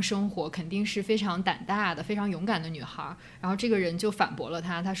的地方生活，肯定是非常胆大的非常勇敢的女孩。然后这个人就反驳了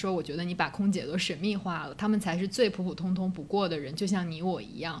她，他说我觉得你把空姐都神秘化了，她们才是最普普通通不过的人，就像你我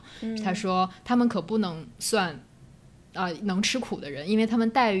一样。他说她们可不能算能吃苦的人，因为他们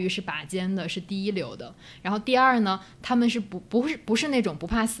待遇是拔尖的，是第一流的。然后第二呢，他们是不是那种不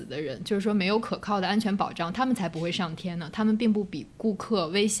怕死的人，就是说没有可靠的安全保障，他们才不会上天呢。他们并不比顾客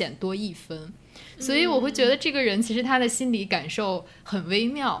危险多1分。所以我会觉得这个人其实他的心理感受很微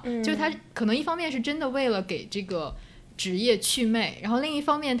妙，就是他可能一方面是真的为了给这个职业祛魅，然后另一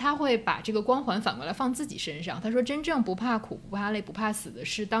方面他会把这个光环反过来放自己身上。他说真正不怕苦不怕累不怕死的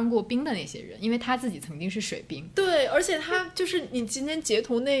是当过兵的那些人，因为他自己曾经是水兵。对，而且他就是你今天截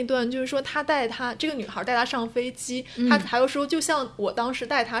图那一段，就是说他带他这个女孩带他上飞机，他还有说就像我当时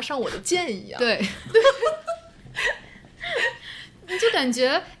带他上我的舰一样。对你就感觉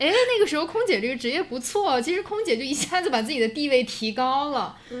那个时候空姐这个职业不错，其实空姐就一下子把自己的地位提高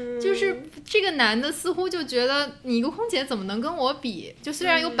了。就是这个男的似乎就觉得你一个空姐怎么能跟我比，就虽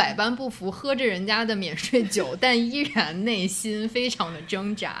然有百般不服，喝着人家的免税酒，但依然内心非常的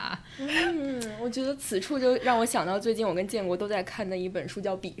挣扎。我觉得此处就让我想到最近我跟建国都在看的一本书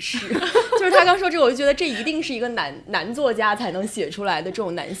叫《鄙视》就是他刚说这个我就觉得这一定是一个男作家才能写出来的这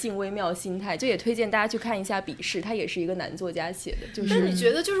种男性微妙心态，就也推荐大家去看一下《鄙视》，他也是一个男作家写的。但你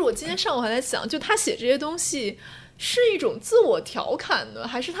觉得就是我今天上午还在想，就他写这些东西是一种自我调侃呢，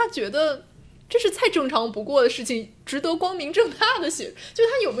还是他觉得这是再正常不过的事情，值得光明正大的写，就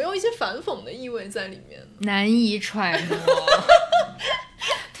他有没有一些反讽的意味在里面？难以揣摩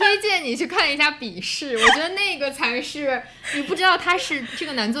推荐你去看一下《鄙视》，我觉得那个才是你不知道他是这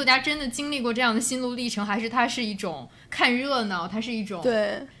个男作家真的经历过这样的心路历程，还是他是一种看热闹，他是一种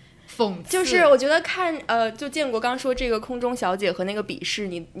对讽刺。就是我觉得看就建国刚说这个空中小姐和那个鄙视，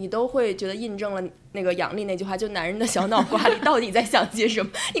你都会觉得印证了那个杨笠那句话，就男人的小脑瓜里到底在想些什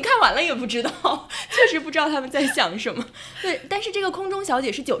么你看完了也不知道，确实不知道他们在想什么。对，但是这个空中小姐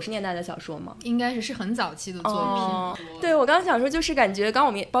是90年代的小说吗？应该是很早期的作品。对，我刚刚想说就是感觉刚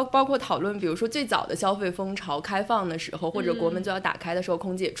我们包括讨论比如说最早的消费风潮开放的时候，或者国门就要打开的时候，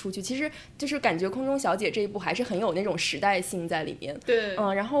空姐出去，其实就是感觉空中小姐这一部还是很有那种时代性在里面。对，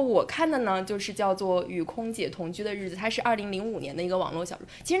然后我看的呢就是叫做《与空姐同居的日子》，它是2005年的一个网络小说，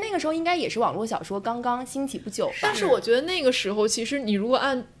其实那个时候应该也是网络小说刚刚兴起不久吧。但是我觉得那个时候其实你如果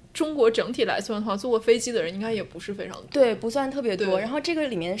按中国整体来算的话，坐过飞机的人应该也不是非常多，对，不算特别多。然后这个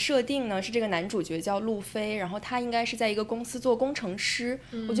里面设定呢是这个男主角叫路飞，然后他应该是在一个公司做工程师，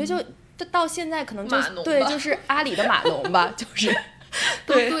我觉得就到现在可能就对，就是阿里的码农吧，就是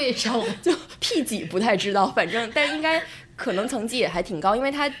对上了，就 P 几不太知道，反正但应该可能层级也还挺高，因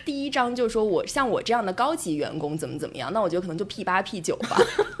为他第一章就说我像我这样的高级员工怎么样，那我觉得可能就 P8 P9 吧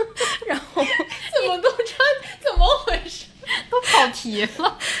然后怎么回事都跑题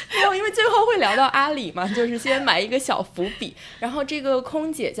了没有，因为最后会聊到阿里嘛，就是先埋一个小伏笔。然后这个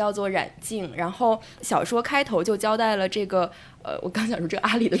空姐叫做冉静，然后小说开头就交代了这个我刚想说这个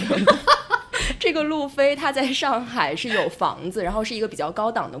阿里的员工这个路飞他在上海是有房子，然后是一个比较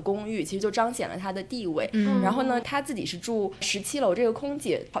高档的公寓，其实就彰显了他的地位。然后呢他自己是住17楼，这个空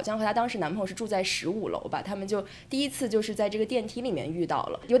姐好像和他当时男朋友是住在15楼吧，他们就第一次就是在这个电梯里面遇到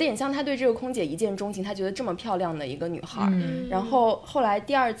了，有点像他对这个空姐一见钟情，他觉得这么漂亮的一个女孩。然后后来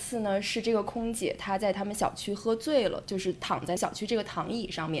第二次呢是这个空姐她在他们小区喝醉了，就是躺在小区这个躺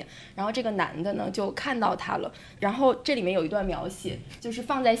椅上面，然后这个男的呢就看到她了，然后这里面有一段描写就是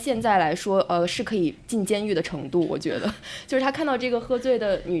放在现在来说是可以进监狱的程度，我觉得就是他看到这个喝醉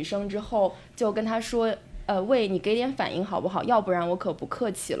的女生之后就跟她说喂，你给点反应好不好，要不然我可不客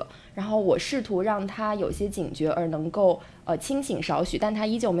气了。然后我试图让他有些警觉而能够清醒少许，但他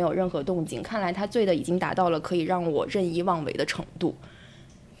依旧没有任何动静，看来他醉的已经达到了可以让我任意妄为的程度。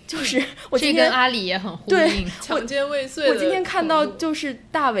就是我今天这跟阿里也很呼应，强奸未遂的。我今天看到就是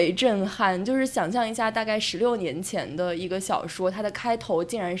大为震撼，就是想象一下大概16年前的一个小说，它的开头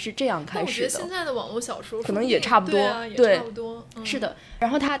竟然是这样开始的。我觉得现在的网络小说可能也差不多，对，也差不多。是的。然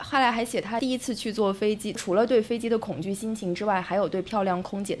后他后来还写他第一次去坐飞机，除了对飞机的恐惧心情之外，还有对漂亮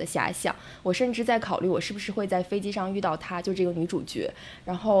空姐的遐想。我甚至在考虑我是不是会在飞机上遇到她，就这个女主角。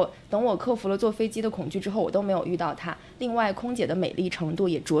然后等我克服了坐飞机的恐惧之后，我都没有遇到她。另外，空姐的美丽程度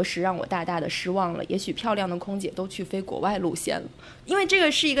也着着实让我大大的失望了，也许漂亮的空姐都去飞国外路线了。因为这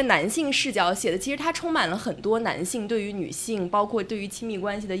个是一个男性视角写的，其实它充满了很多男性对于女性包括对于亲密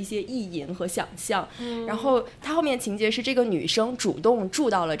关系的一些意淫和想象。然后他后面情节是这个女生主动住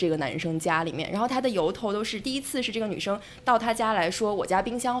到了这个男生家里面，然后他的由头都是第一次是这个女生到他家来说我家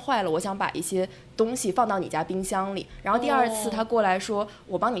冰箱坏了，我想把一些东西放到你家冰箱里，然后第二次他过来说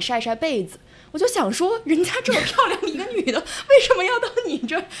我帮你晒晒被子，我就想说人家这么漂亮一个女的为什么要到你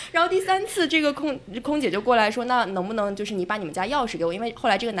这儿？然后第三次这个空姐就过来说那能不能就是你把你们家钥匙给我，因为后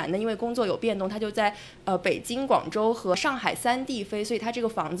来这个男的因为工作有变动，他就在北京、广州和上海3地飞，所以他这个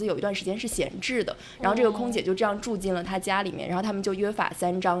房子有一段时间是闲置的，然后这个空姐就这样住进了他家里面，然后他们就约法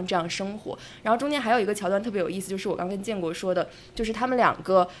三章这样生活。然后中间还有一个桥段特别有意思，就是我刚跟建国说的，就是他们2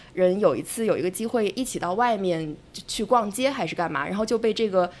个人有一次有一个机会一起到外面去逛街还是干嘛，然后就被这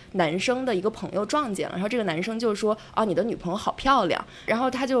个男生的一个朋友撞见了，然后这个男生就说你的女朋友好漂亮，然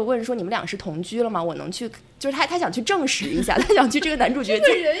后他就问说你们俩是同居了吗？我能去，就是他想去证实一下，他想去这个男主角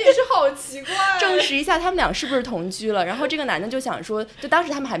这个人也是好奇怪，证实一下他们俩是不是同居了。然后这个男的就想说，就当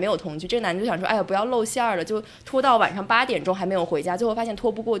时他们还没有同居，这个男的就想说哎呀不要露馅了，就拖到晚上8点钟还没有回家，最后发现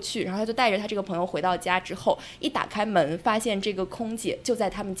拖不过去，然后他就带着他这个朋友回到家之后，一打开门发现这个空姐就在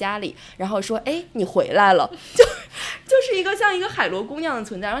他们家里，然后说哎你回来了，就是一个像一个海螺姑娘的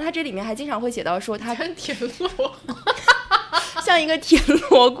存在。然后他这里面还经常会写到说他跟田螺像一个田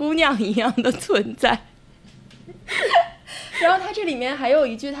螺姑娘一样的存在。然后他这里面还有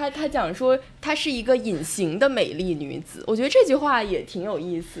一句他讲说她是一个隐形的美丽女子，我觉得这句话也挺有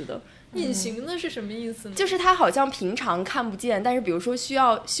意思的。隐形的是什么意思呢？就是她好像平常看不见，但是比如说需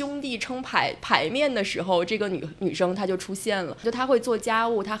要兄弟撑牌面的时候，这个女生她就出现了，就她会做家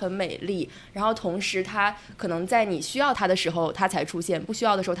务，她很美丽，然后同时她可能在你需要她的时候她才出现，不需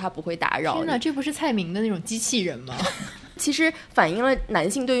要的时候她不会打扰你。天哪，这不是蔡明的那种机器人吗？其实反映了男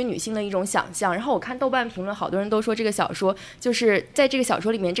性对于女性的一种想象。然后我看豆瓣评论，好多人都说这个小说就是在这个小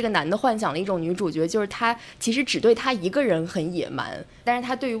说里面，这个男的幻想了一种女主角，就是他其实只对他一个人很野蛮，但是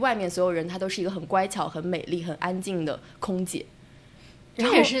他对于外面所有人他都是一个很乖巧、很美丽、很安静的空姐。这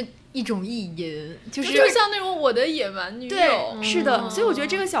也是一种意淫，就像那种我的野蛮女友。对，是的，所以我觉得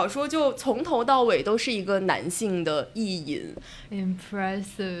这个小说就从头到尾都是一个男性的意淫。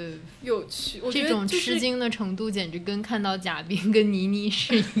Impressive， 有趣。这种吃惊的程度简直跟看到贾冰跟倪妮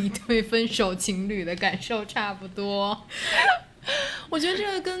是一对分手情侣的感受差不多。我觉得这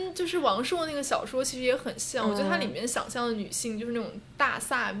个跟就是王朔那个小说其实也很像，我觉得它里面想象的女性就是那种大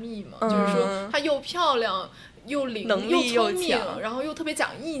飒蜜嘛，就是说她又漂亮又灵又聪明，然后又特别讲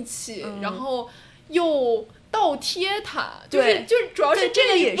义气，然后又倒贴他，就是主要是这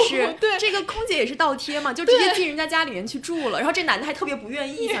个也是，对，这个空姐也是倒贴嘛，就直接进人家家里面去住了，然后这男的还特别不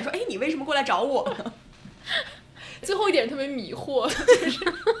愿意，想说哎你为什么过来找我呢？最后一点特别迷惑，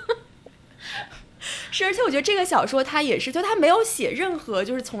是，而且我觉得这个小说它也是，就它没有写任何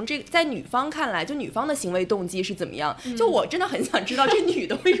就是从这个在女方看来，就女方的行为动机是怎么样，就我真的很想知道这女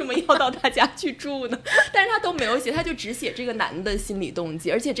的为什么要到他家去住呢？但是他都没有写，他就只写这个男的心理动机，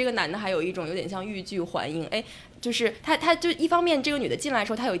而且这个男的还有一种有点像欲拒还迎，哎，就是他就一方面这个女的进来的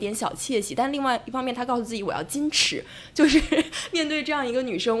时候他有一点小窃喜，但另外一方面他告诉自己我要矜持，就是面对这样一个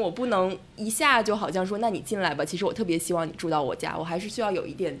女生我不能一下就好像说那你进来吧，其实我特别希望你住到我家，我还是需要有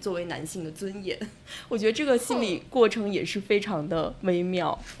一点作为男性的尊严。我觉得这个心理过程也是非常的微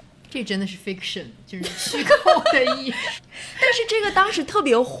妙。这真的是 fiction， 就是虚构的意思。但是这个当时特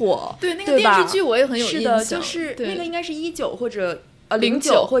别火，对那个电视剧我也很有印象。是的，就是那个应该是19或者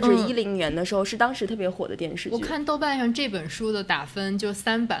09或者10年的时候，是当时特别火的电视剧。我看豆瓣上这本书的打分就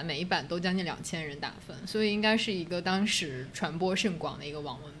3版，每一版都将近2000人打分，所以应该是一个当时传播甚广的一个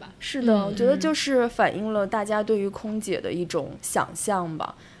网文吧。是的，我觉得就是反映了大家对于空姐的一种想象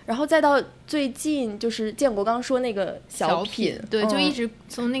吧。然后再到最近，就是建国刚说那个小品，对，就一直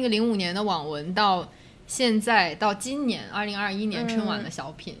从那个05年的网文到现在到今年2021年春晚的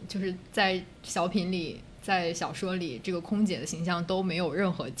小品，就是在小品里在小说里这个空姐的形象都没有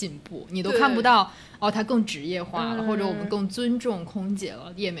任何进步，你都看不到她更职业化了，或者我们更尊重空姐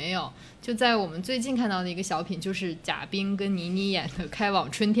了，也没有。就在我们最近看到的一个小品，就是贾冰跟倪妮演的《开往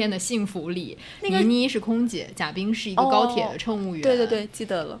春天的幸福》里，倪妮是空姐，贾冰是一个高铁的乘务员。对对对，记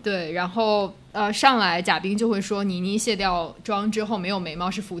得了。对，然后上来贾冰就会说倪妮卸掉妆之后没有眉毛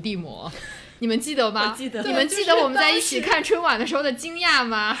是伏地魔。你们记得吗？我记得。你们记得我们在一起看春晚的时候的惊讶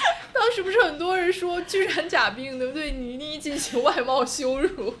吗？当时不是很多人说居然贾冰能对倪妮进行外貌羞辱，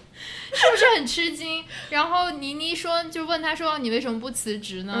是不是很吃惊？然后倪妮说，就问他说你为什么不辞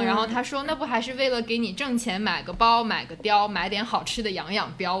职呢？然后他说那不还是为了给你挣钱买个包买个貂买点好吃的养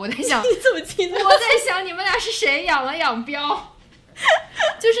养膘。我在想你怎么记得？我在想你们俩是谁养了养膘？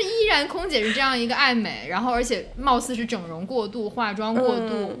就是依然空姐是这样一个爱美，然后而且貌似是整容过度、化妆过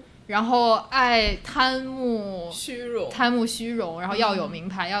度，然后爱贪慕虚荣，然后要有名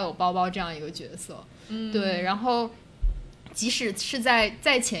牌、要有包包这样一个角色。对，然后即使是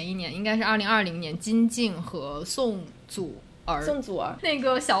在前一年，应该是2020年，金靖和宋祖儿那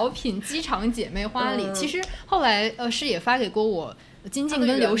个小品《机场姐妹花》里，其实后来是也发给过我。金靖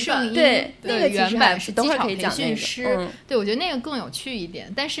跟刘胜英对那个原版是机场培训师，对，我觉得那个更有趣一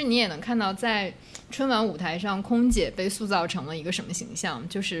点。但是你也能看到，在春晚舞台上，空姐被塑造成了一个什么形象？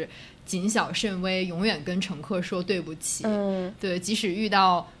就是谨小慎微，永远跟乘客说对不起。对，即使遇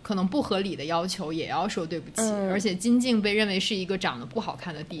到可能不合理的要求，也要说对不起。而且金靖被认为是一个长得不好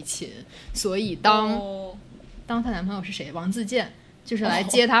看的地勤，所以当她男朋友是谁？王自健。就是来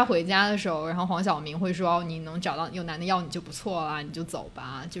接他回家的时候，然后黄晓明会说你能找到有男的要你就不错啦，你就走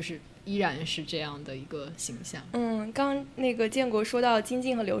吧，就是依然是这样的一个形象。刚那个建国说到金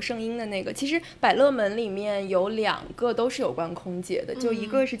靖和刘胜英的那个，其实百乐门里面有2个都是有关空姐的，就一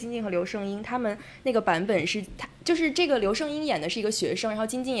个是金靖和刘胜英，他们那个版本是就是这个刘胜英演的是一个学生，然后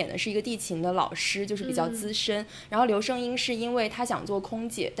金靖演的是一个地勤的老师，就是比较资深。然后刘胜英是因为他想做空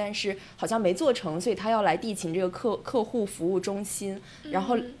姐，但是好像没做成，所以他要来地勤这个客户服务中心。然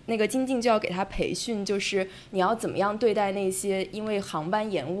后那个金靖就要给他培训，就是你要怎么样对待那些因为航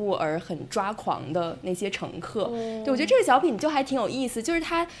班延误而很抓狂的那些乘客。对，我觉得这个小品就还挺有意思，就是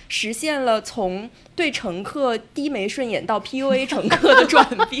他实现了从对乘客低眉顺眼到 PUA 乘客的转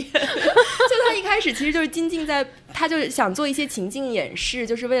变。就他一开始其实就是金靖他就想做一些情境演示，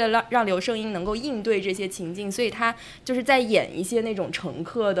就是为了让刘胜英能够应对这些情境，所以他就是在演一些那种乘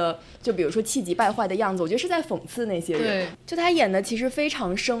客的，就比如说气急败坏的样子，我觉得是在讽刺那些人。就他演的其实非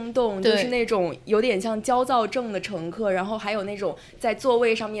常生动，就是那种有点像焦躁症的乘客，然后还有那种在座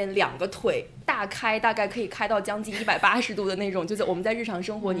位上面2个腿大开，大概可以开到将近180度的那种，就是我们在日常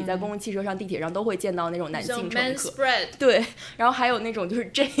生活你在公共汽车上、地铁上都会见到那种男性乘客。对，然后还有那种就是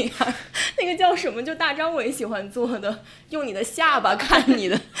这样，那个叫什么，就大张伟喜欢做的，用你的下巴看你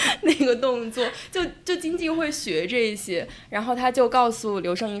的那个动作，就金靖会学这些，然后他就告诉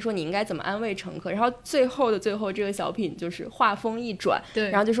刘胜英说你应该怎么安慰乘客，然后最后这个小品就是话锋一转，对，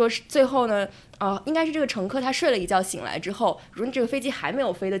然后就说最后呢应该是这个乘客他睡了一觉醒来之后，如果这个飞机还没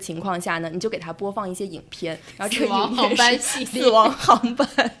有飞的情况下呢，你就给他播放一些影片，然后这个影片是死亡航班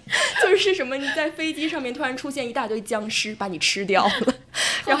就是什么你在飞机上面突然出现一大堆僵尸把你吃掉了。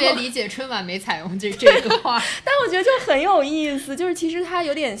特别理解春晚没采用这个话但我觉得就很有意思，就是其实它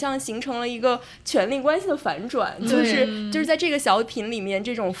有点像形成了一个权力关系的反转，就是在这个小品里面，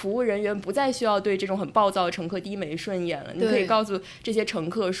这种服务人员不再需要对这种很暴躁的乘客低眉顺眼了，你可以告诉这些乘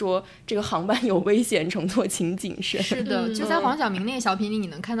客说这个航班有危险，乘坐请谨慎。是的，就在黄晓明那个小品里，你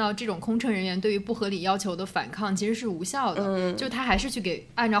能看到这种空乘人员对于不合理要求的反抗其实是无效的，就他还是去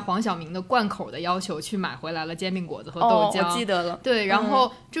按照黄晓明的贯口的要求去买回来了煎饼果子和豆浆。我记得了。对，然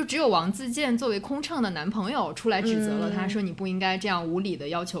后就只有王自健作为空乘的男朋友出来指责了他，说你不应该这样无理的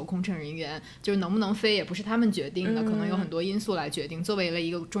要求空乘人员，就是能不能飞也不是他们决定的，可能有很多因素来决定，作为了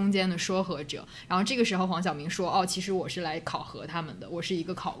一个中间的说和者。然后这个时候黄晓明说其实我是来考核他们的，我是一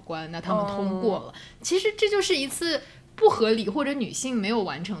个考官，那他们通过了。其实这就是一次不合理或者女性没有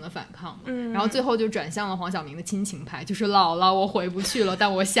完成的反抗，然后最后就转向了黄晓明的亲情牌，就是姥姥我回不去了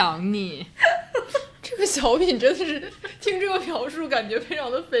但我想你这个小品真的是听这个描述感觉非常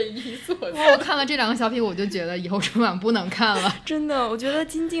的匪夷所思。我看了这2个小品我就觉得以后春晚不能看了真的，我觉得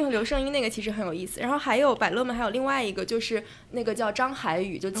金靖和刘胜英那个其实很有意思。然后还有百乐门还有另外一个就是那个叫张海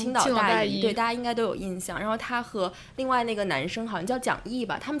宇，就青岛大姨，对，大家应该都有印象。然后他和另外那个男生好像叫蒋毅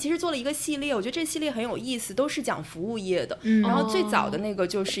吧，他们其实做了一个系列，我觉得这系列很有意思，都是讲服务业的。然后最早的那个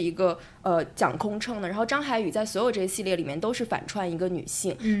就是一个讲空乘的，然后张海宇在所有这些系列里面都是反串一个女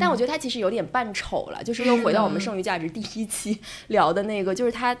性，但我觉得他其实有点扮丑了，就是又回到我们剩余价值第1期聊的那个，就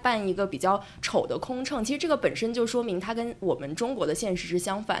是他扮一个比较丑的空乘。其实这个本身就说明他跟我们中国的现实是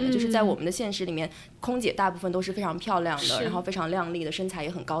相反的，就是在我们的现实里面，空姐大部分都是非常漂亮的，然后非常靓丽的，身材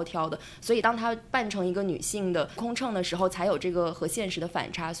也很高挑的，所以当他扮成一个女性的空乘的时候，才有这个和现实的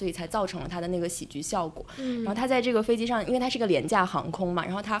反差，所以才造成了他的那个喜剧效果。然后他在这个飞机上，因为他是个廉价航空嘛，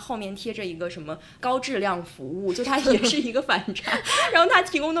然后他后面贴着一个什么高质量服务，就他也是一个反差然后他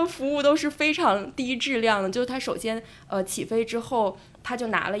提供的服务都是非常低质量的，就是他首先起飞之后他就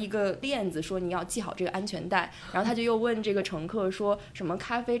拿了一个链子说你要系好这个安全带，然后他就又问这个乘客说什么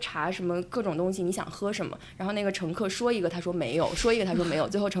咖啡茶什么各种东西你想喝什么，然后那个乘客说一个他说没有，说一个他说没有，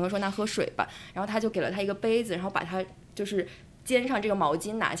最后乘客说那喝水吧，然后他就给了他一个杯子，然后把他就是肩上这个毛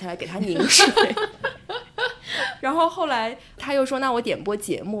巾拿下来给他拧水然后后来他又说那我点播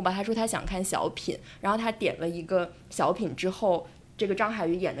节目吧，他说他想看小品，然后他点了一个小品之后这个张海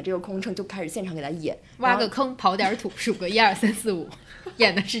宇演的这个空乘就开始现场给他演，挖个坑刨点土数个1 2 3 4 5，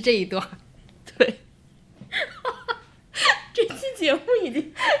演的是这一段。对。这期节目已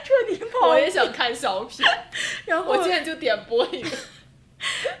经彻底跑了。我也想看小品，然后我今天就点播一个。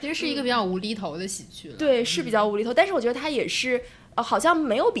其实是一个比较无厘头的喜剧了。对，是比较无厘头，但是我觉得它也是。好像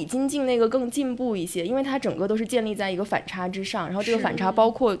没有比金靖那个更进步一些，因为它整个都是建立在一个反差之上，然后这个反差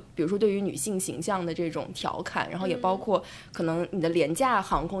包括比如说对于女性形象的这种调侃，然后也包括可能你的廉价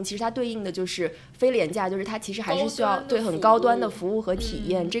航空，其实它对应的就是非廉价，就是它其实还是需要对很高端的服务和体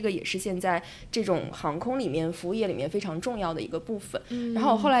验，这个也是现在这种航空里面服务业里面非常重要的一个部分。然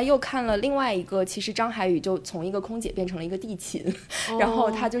后我后来又看了另外一个，其实张海宇就从一个空姐变成了一个地勤，然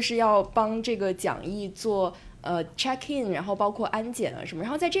后他就是要帮这个蒋毅做check in， 然后包括安检啊什么，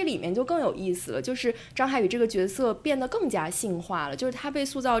然后在这里面就更有意思了，就是张海宇这个角色变得更加性化了，就是她被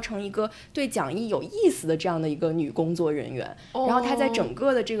塑造成一个对蒋毅有意思的这样的一个女工作人员，然后她在整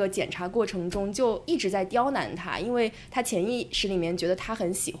个的这个检查过程中就一直在刁难她，因为她潜意识里面觉得她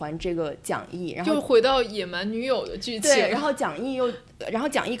很喜欢这个蒋毅，然后就回到野蛮女友的剧情。对，然后蒋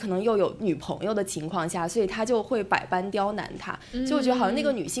毅可能又有女朋友的情况下，所以他就会百般刁难她，所以我觉得好像那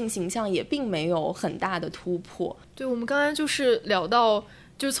个女性形象也并没有很大的突破。对，我们刚才就是聊到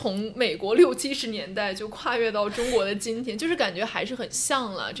就是从美国60、70年代就跨越到中国的今天，就是感觉还是很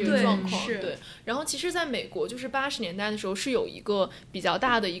像了这个状况。对，然后其实在美国就是80年代的时候是有一个比较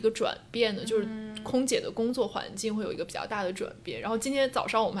大的一个转变的，就是空姐的工作环境会有一个比较大的转变。然后今天早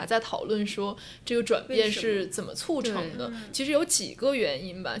上我们还在讨论说这个转变是怎么促成的，其实有几个原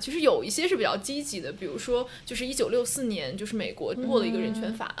因吧。其实有一些是比较积极的，比如说就是1964年就是美国通过了一个人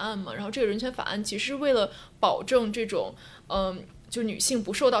权法案嘛，然后这个人权法案其实是为了保证这种就女性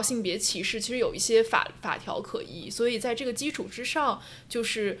不受到性别歧视，其实有一些法条可依，所以在这个基础之上，就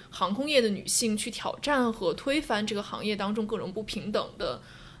是航空业的女性去挑战和推翻这个行业当中各种不平等的，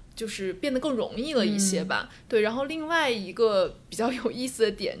就是变得更容易了一些吧。对，然后另外一个比较有意思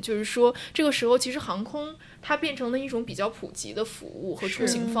的点就是说，这个时候其实航空它变成了一种比较普及的服务和出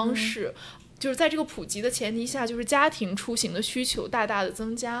行方式。就是在这个普及的前提下，就是家庭出行的需求大大的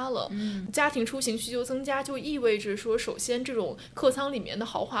增加了。家庭出行需求增加就意味着说，首先这种客舱里面的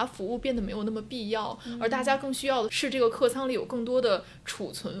豪华服务变得没有那么必要，而大家更需要的是这个客舱里有更多的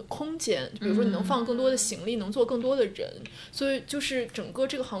储存空间，比如说你能放更多的行李，能坐更多的人。所以就是整个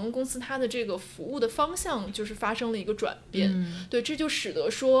这个航空公司它的这个服务的方向就是发生了一个转变。对，这就使得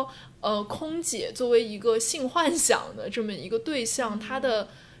说空姐作为一个性幻想的这么一个对象，它的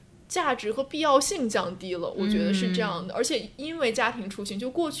价值和必要性降低了，我觉得是这样的。而且因为家庭出行，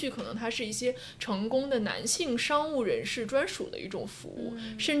就过去可能它是一些成功的男性商务人士专属的一种服务，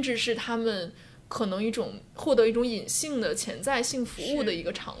甚至是他们可能获得一种隐性的潜在性服务的一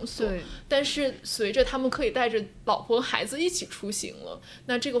个场所。但是随着他们可以带着老婆和孩子一起出行了，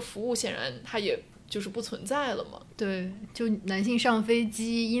那这个服务显然它也就是不存在了嘛。对，就男性上飞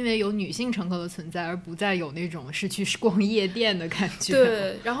机因为有女性乘客的存在而不再有那种是去逛夜店的感觉。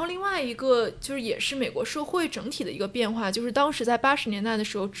对，然后另外一个就是也是美国社会整体的一个变化，就是当时在80年代的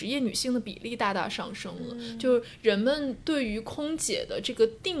时候，职业女性的比例大大上升了。就是人们对于空姐的这个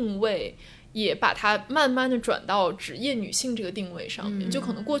定位也把它慢慢的转到职业女性这个定位上面。就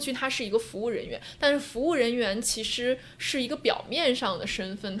可能过去她是一个服务人员，但是服务人员其实是一个表面上的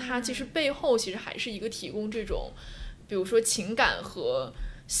身份，她其实背后其实还是一个提供这种比如说情感和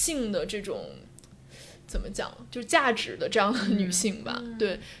性的这种怎么讲，就价值的这样的女性吧。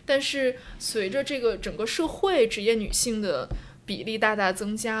对，但是随着这个整个社会职业女性的比例大大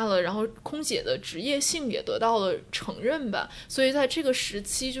增加了，然后空姐的职业性也得到了承认吧，所以在这个时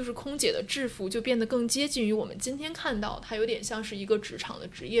期，就是空姐的制服就变得更接近于我们今天看到，它有点像是一个职场的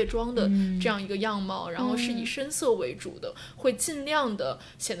职业装的这样一个样貌，然后是以深色为主的，会尽量的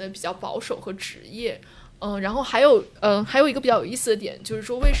显得比较保守和职业。然后还有一个比较有意思的点，就是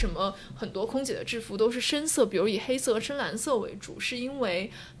说为什么很多空姐的制服都是深色，比如以黑色、深蓝色为主，是因为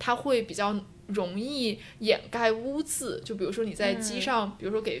它会比较容易掩盖污渍。就比如说你在机上，比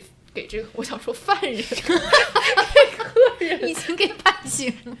如说给这个，我想说犯人，给客人已经给判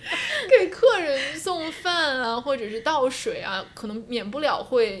刑了，给客人送饭啊，或者是倒水啊，可能免不了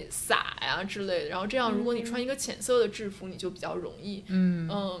会洒呀之类的。然后这样，如果你穿一个浅色的制服，你就比较容易，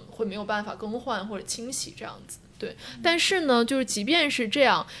会没有办法更换或者清洗这样子。对，但是呢，就是即便是这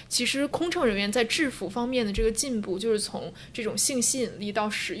样，其实空乘人员在制服方面的这个进步，就是从这种性吸引力到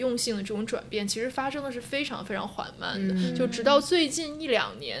实用性的这种转变，其实发生的是非常非常缓慢的。就直到最近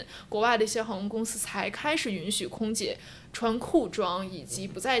1-2年，国外的一些航空公司才开始允许空姐穿裤装，以及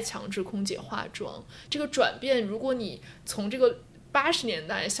不再强制空姐化妆。这个转变，如果你从这个80年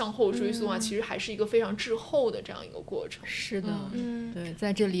代向后追溯的话，其实还是一个非常滞后的这样一个过程。是的，对，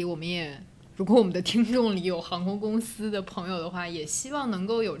在这里我们也，如果我们的听众里有航空公司的朋友的话，也希望能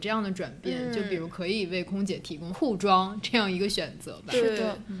够有这样的转变，就比如可以为空姐提供护装这样一个选择吧。是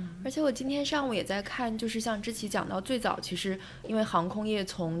的，而且我今天上午也在看，就是像之前讲到，最早其实因为航空业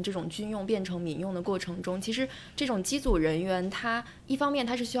从这种军用变成民用的过程中，其实这种机组人员他一方面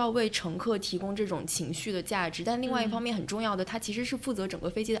他是需要为乘客提供这种情绪的价值，但另外一方面很重要的，他其实是负责整个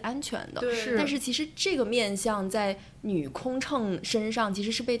飞机的安全的。但是其实这个面向在女空乘身上其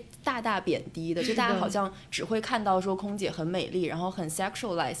实是被大大贬低的，就大家好像只会看到说空姐很美丽，然后很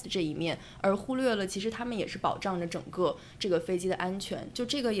sexualized 这一面，而忽略了其实他们也是保障着整个这个飞机的安全。就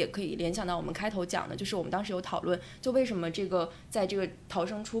这个也可以联想到我们开头讲的，就是我们当时有讨论，就为什么这个在这个逃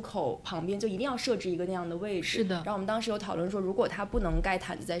生出口旁边就一定要设置一个那样的位置。是的。然后我们当时有讨论说，如果他不能盖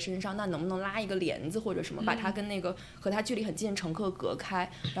毯子在身上，那能不能拉一个帘子或者什么，把他跟那个和他距离很近的乘客隔开。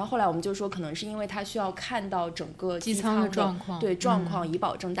然后后来我们就说，可能是因为他需要看到整个机舱的状况，对状况，以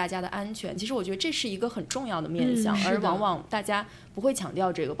保证大家的安全。其实我觉得这是一个很重要的面向，而往往大家不会强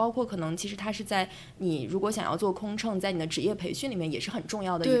调这个。包括可能其实它是在你如果想要做空乘，在你的职业培训里面也是很重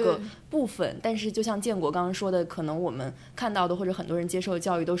要的一个部分。但是就像建国刚刚说的，可能我们看到的或者很多人接受的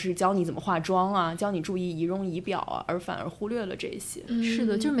教育都是教你怎么化妆啊，教你注意仪容仪表啊，而反而忽略了这些。是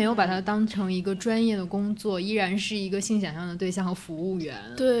的，就没有把它当成一个专业的工作，依然是一个性想象的对象和服务员。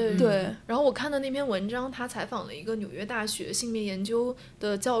对。然后我看的那篇文章，他采访了一个纽约大学性别研究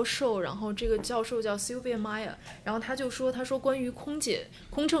的教授，然后这个教授叫 Sylvia Meyer， 然后他说关于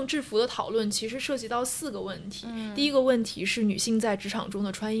空乘制服的讨论其实涉及到4个问题。第一个问题是女性在职场中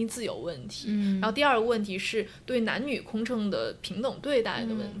的穿衣自由问题，然后第二个问题是对男女空乘的平等对待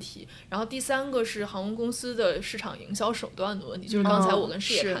的问题，然后第3个是航空公司的市场营销手段的问题，就是刚才我跟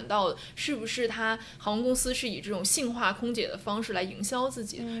师姐谈到的，是不是他航空公司是以这种性化空姐的方式来营销自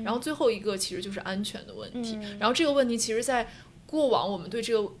己，然后最后一个其实就是安全的问题。然后这个问题其实在过往我们对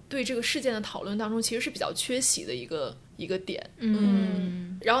这个事件的讨论当中其实是比较缺席的一个点。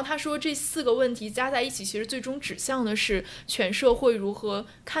然后他说这4个问题加在一起，其实最终指向的是全社会如何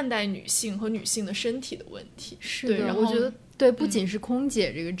看待女性和女性的身体的问题。是的，然后我觉得对，不仅是空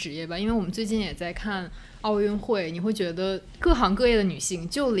姐这个职业吧，因为我们最近也在看奥运会，你会觉得各行各业的女性，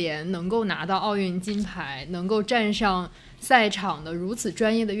就连能够拿到奥运金牌，能够站上赛场的如此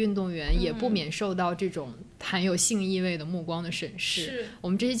专业的运动员，也不免受到这种含有性意味的目光的审视。我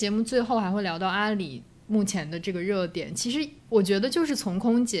们这期节目最后还会聊到阿里目前的这个热点，其实我觉得就是从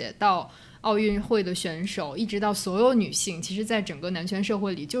空姐到奥运会的选手，一直到所有女性，其实在整个男权社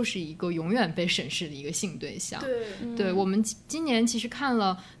会里就是一个永远被审视的一个性对象。对，我们今年其实看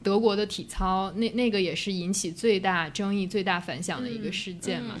了德国的体操，那个也是引起最大争议最大反响的一个事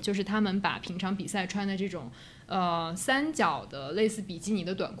件嘛，就是他们把平常比赛穿的这种3角的类似比基尼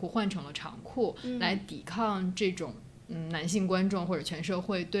的短裤换成了长裤，来抵抗这种男性观众或者全社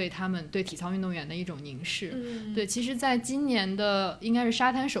会对他们对体操运动员的一种凝视。对，其实在今年的应该是沙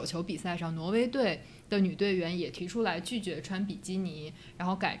滩手球比赛上，挪威队的女队员也提出来拒绝穿比基尼，然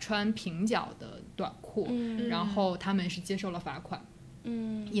后改穿平角的短裤，然后他们是接受了罚款。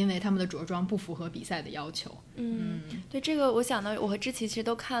因为他们的着装不符合比赛的要求。对，这个我想到我和知琪其实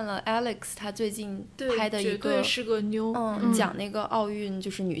都看了 Alex 他最近拍的一个，绝对是个妞，讲那个奥运就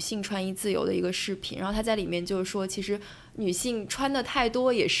是女性穿衣自由的一个视频，然后他在里面就是说，其实女性穿的太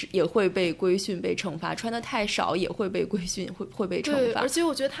多也会被规训被惩罚，穿的太少也会被规训会被惩罚。对，而且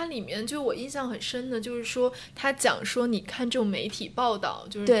我觉得它里面就我印象很深的就是说，他讲说你看这种媒体报道，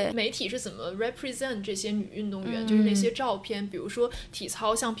就是媒体是怎么 represent 这些女运动员，就是那些照片，比如说体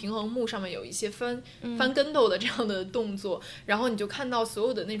操像平衡木上面有一些翻跟头的这样的动作，然后你就看到所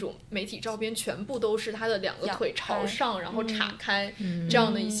有的那种媒体照片全部都是她的2个腿朝上，然后岔开这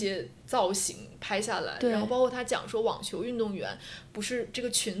样的一些造型拍下来。然后包括他讲说网球运动员不是这个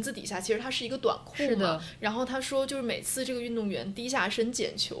裙子底下其实它是一个短裤嘛，然后他说就是每次这个运动员低下身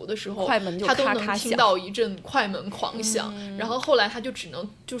捡球的时候，他都能听到一阵快门狂响，然后后来他就只能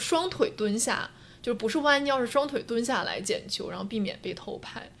就双腿蹲下，就不是弯腰，是双腿蹲下来捡球，然后避免被偷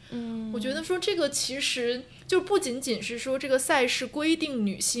拍。我觉得说这个其实就不仅仅是说这个赛事规定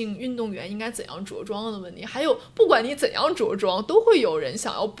女性运动员应该怎样着装的问题，还有不管你怎样着装，都会有人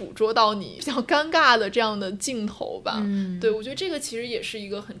想要捕捉到你比较尴尬的这样的镜头吧。对，我觉得这个其实也是一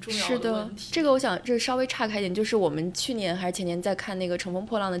个很重要的问题。这个我想这稍微岔开一点，就是我们去年还是前年在看那个《乘风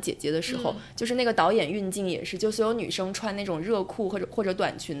破浪的姐姐》的时候，就是那个导演运镜也是，就所有女生穿那种热裤或者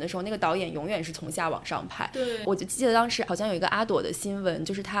短裙的时候，那个导演永远是从下往上拍。对，我就记得当时好像有一个阿朵的新闻，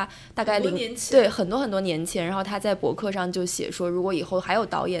就是他大概很多年前，对，很多年前，前，然后他在博客上就写说，如果以后还有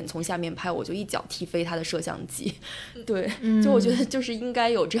导演从下面拍，我就一脚踢飞他的摄像机。对，就我觉得就是应该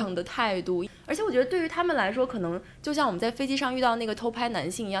有这样的态度。而且我觉得对于他们来说，可能就像我们在飞机上遇到那个偷拍男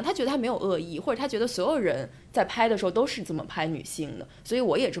性一样，他觉得他没有恶意，或者他觉得所有人在拍的时候都是这么拍女性的，所以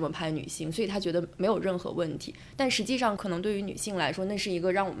我也这么拍女性，所以他觉得没有任何问题。但实际上可能对于女性来说，那是一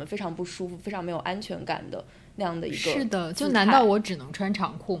个让我们非常不舒服、非常没有安全感的那样的一个。是的，就难道我只能穿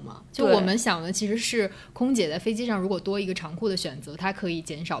长裤吗？就我们想的其实是空姐在飞机上如果多一个长裤的选择，它可以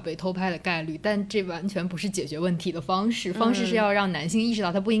减少被偷拍的概率，但这完全不是解决问题的方式。方式是要让男性意识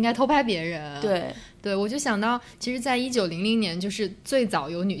到他不应该偷拍别人。对，我就想到其实在1900年就是最早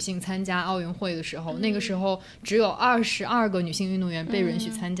有女性参加奥运会的时候，那个时候只有22个女性运动员被允许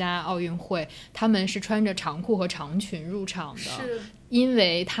参加奥运会，她们是穿着长裤和长裙入场的，因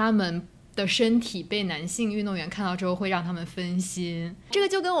为她们的身体被男性运动员看到之后会让他们分心。这个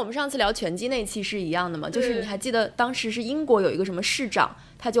就跟我们上次聊拳击那期是一样的嘛，就是你还记得当时是英国有一个什么市长，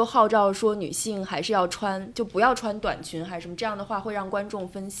他就号召说女性还是要穿，就不要穿短裙还是什么，这样的话会让观众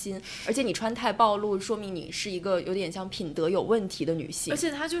分心，而且你穿太暴露说明你是一个有点像品德有问题的女性。而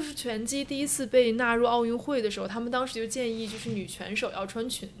且他就是拳击第一次被纳入奥运会的时候，他们当时就建议就是女拳手要穿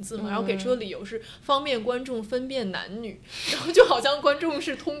裙子嘛，然后给出的理由是方便观众分辨男女，然后就好像观众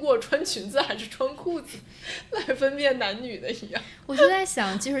是通过穿裙子还是穿裤子来分辨男女的一样。我就在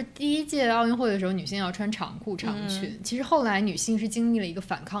想，就是第一届奥运会的时候女性要穿长裤长裙，其实后来女性是经历了一个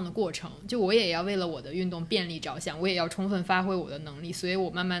反抗的过程，就我也要为了我的运动便利着想，我也要充分发挥我的能力，所以我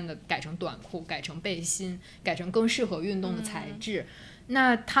慢慢的改成短裤，改成背心，改成更适合运动的材质。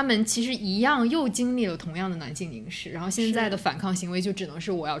那他们其实一样又经历了同样的男性凝视，然后现在的反抗行为就只能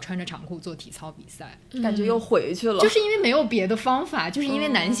是我要穿着长裤做体操比赛，感觉又回去了，就是因为没有别的方法，就是因为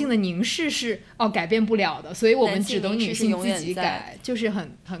男性的凝视是改变不了的，所以我们只能女性自己改，就是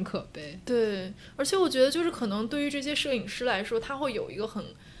很可悲。对，而且我觉得就是可能对于这些摄影师来说，他会有一个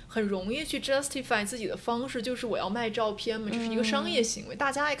很容易去 justify 自己的方式，就是我要卖照片嘛，这是一个商业行为，大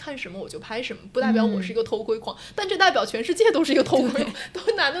家爱看什么我就拍什么，不代表我是一个偷窥狂，但这代表全世界都是一个偷窥，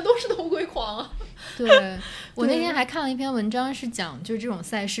男的都是偷窥狂啊。对，我那天还看了一篇文章，是讲就是这种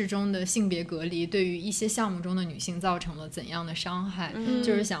赛事中的性别隔离对于一些项目中的女性造成了怎样的伤害，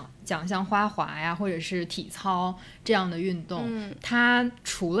就是讲像花滑呀或者是体操这样的运动，它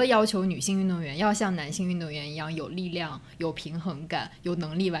除了要求女性运动员要像男性运动员一样有力量、有平衡感、有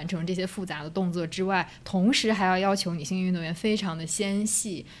能力完成这些复杂的动作之外，同时还要求女性运动员非常的纤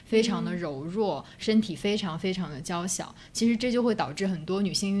细、非常的柔弱，身体非常非常的娇小。其实这就会导致很多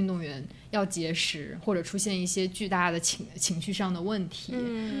女性运动员要节食，或者出现一些巨大的情绪上的问题。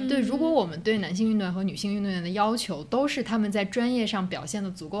对，如果我们对男性运动员和女性运动员的要求都是他们在专业上表现得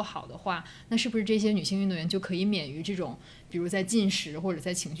足够好的话，那是不是这些女性运动员就可以免于这种比如在进食或者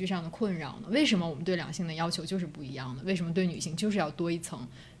在情绪上的困扰呢？为什么我们对两性的要求就是不一样的？为什么对女性就是要多一层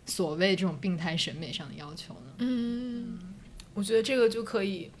所谓这种病态审美上的要求呢？我觉得这个就可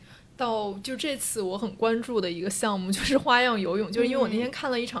以到就这次我很关注的一个项目，就是花样游泳。就是因为我那天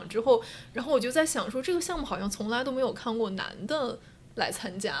看了一场之后，然后我就在想说，这个项目好像从来都没有看过男的来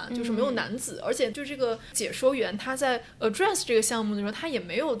参加，就是没有男子，而且就这个解说员他在address 这个项目的时候，他也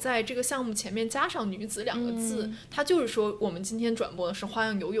没有在这个项目前面加上女子2个字，他就是说我们今天转播的是花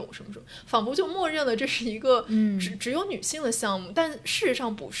样游泳什么什么，仿佛就默认了这是一个只有女性的项目，但事实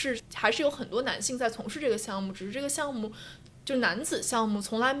上不是，还是有很多男性在从事这个项目，只是这个项目就男子项目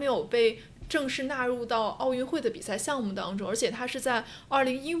从来没有被正式纳入到奥运会的比赛项目当中，而且它是在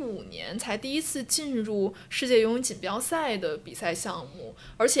2015年才第一次进入世界游泳锦标赛的比赛项目，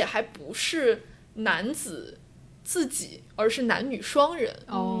而且还不是男子自己，而是男女双人。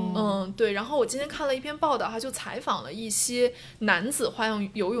对。然后我今天看了一篇报道，他就采访了一些男子花样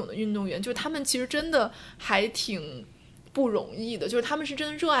游泳的运动员，就他们其实真的还挺不容易的，就是他们是真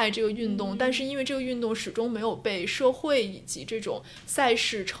的热爱这个运动，但是因为这个运动始终没有被社会以及这种赛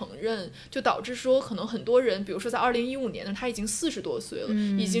事承认，就导致说可能很多人比如说在2015年呢，他已经40多岁了，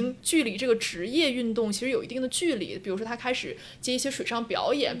已经距离这个职业运动其实有一定的距离，比如说他开始接一些水上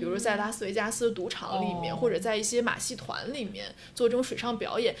表演，比如说在拉斯维加斯的赌场里面，或者在一些马戏团里面做这种水上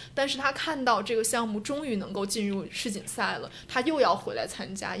表演，但是他看到这个项目终于能够进入世锦赛了，他又要回来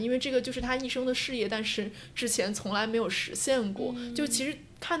参加，因为这个就是他一生的事业，但是之前从来没有实现过，就其实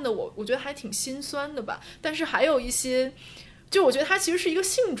看的我觉得还挺心酸的吧。但是还有一些就我觉得它其实是一个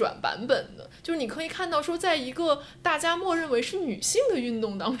性转版本的，就是你可以看到说在一个大家默认为是女性的运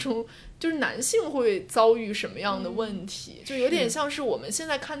动当中，就是男性会遭遇什么样的问题，就有点像是我们现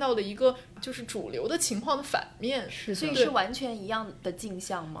在看到的一个就是主流的情况的反面。所以是完全一样的镜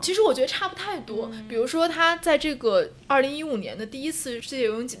像吗？其实我觉得差不太多。比如说他在这个2015年的第一次世界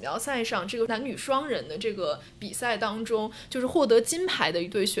游泳锦标赛上，这个男女双人的这个比赛当中，就是获得金牌的一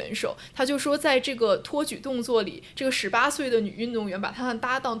对选手，他就说在这个托举动作里，这个18岁的女运动员把她的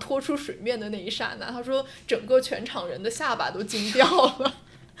搭档拖出水面的那一刹那，他说整个全场人的下巴都惊掉了。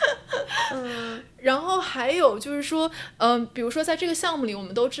然后还有就是说比如说在这个项目里，我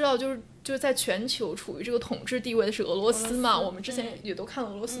们都知道就是在全球处于这个统治地位的是俄罗斯嘛，我们之前也都看了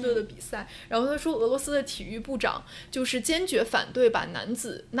俄罗斯队的比赛。然后他说俄罗斯的体育部长就是坚决反对把男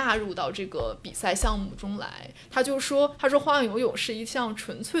子纳入到这个比赛项目中来，他说花样游泳是一项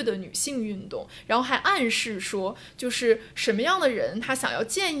纯粹的女性运动，然后还暗示说就是什么样的人他想要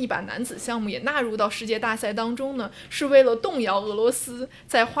建议把男子项目也纳入到世界大赛当中呢，是为了动摇俄罗斯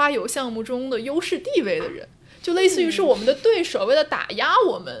在花游项目中的优势地位的人，就类似于是我们的对手为了打压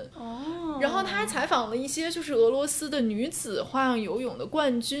我们。然后他还采访了一些就是俄罗斯的女子花样游泳的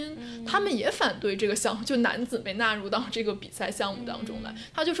冠军，他们也反对这个项目，就男子被纳入到这个比赛项目当中来。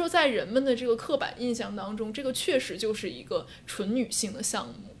他就说在人们的这个刻板印象当中，这个确实就是一个纯女性的项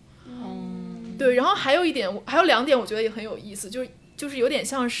目。对，然后还有2点我觉得也很有意思，就是有点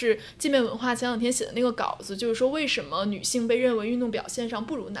像是界面文化前2天写的那个稿子，就是说为什么女性被认为运动表现上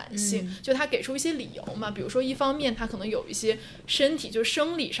不如男性，就他给出一些理由嘛，比如说一方面他可能有一些身体就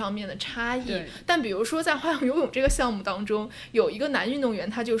生理上面的差异，但比如说在花样游泳这个项目当中，有一个男运动员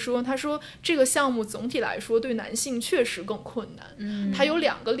他说这个项目总体来说对男性确实更困难。他有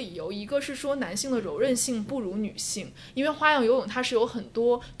2个理由，一个是说男性的柔韧性不如女性，因为花样游泳它是有很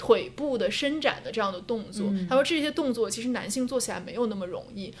多腿部的伸展的这样的动作，他说这些动作其实男性做起来没有那么容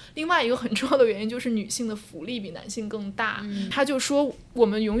易。另外一个很重要的原因就是女性的浮力比男性更大，他就说我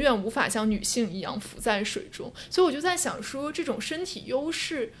们永远无法像女性一样浮在水中。所以我就在想说这种身体优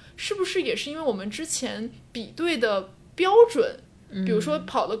势是不是也是因为我们之前比对的标准，比如说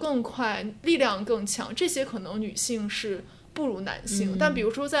跑得更快力量更强，这些可能女性是不如男性，但比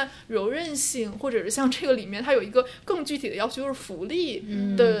如说在柔韧性或者是像这个里面它有一个更具体的要求就是浮力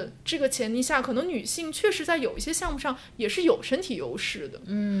的这个前提下，可能女性确实在有一些项目上也是有身体优势的。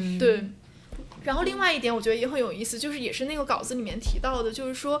对。然后另外一点我觉得也很有意思，就是也是那个稿子里面提到的，就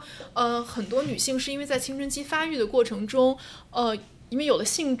是说很多女性是因为在青春期发育的过程中因为有了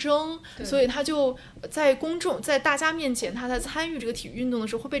性征，所以他就在公众在大家面前，他在参与这个体育运动的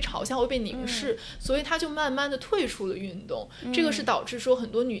时候会被嘲笑会被凝视，所以他就慢慢的退出了运动。这个是导致说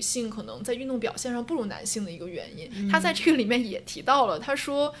很多女性可能在运动表现上不如男性的一个原因。他在这个里面也提到了，他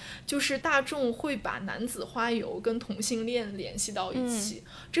说就是大众会把男子花游跟同性恋联系到一起，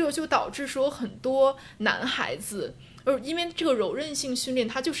这个就导致说很多男孩子因为这个柔韧性训练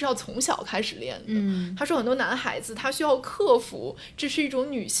它就是要从小开始练的。他说很多男孩子他需要克服这是一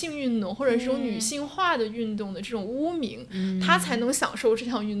种女性运动或者是一种女性化的运动的这种污名，他才能享受这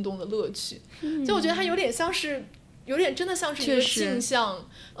项运动的乐趣。就我觉得他有点真的像是一个镜像。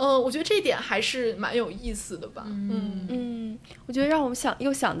我觉得这一点还是蛮有意思的吧。我觉得让我们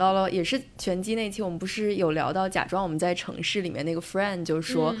又想到了，也是拳击那期我们不是有聊到假装我们在城市里面那个 friend 就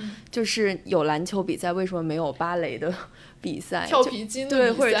说就是有篮球比赛为什么没有芭蕾的比赛，跳皮筋的比赛，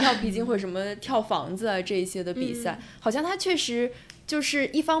对，或者跳皮筋或者什么跳房子啊这一些的比赛，好像它确实就是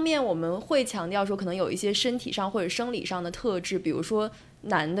一方面我们会强调说可能有一些身体上或者生理上的特质，比如说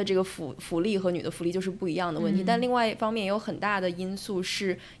男的这个浮力和女的浮力就是不一样的问题，但另外一方面也有很大的因素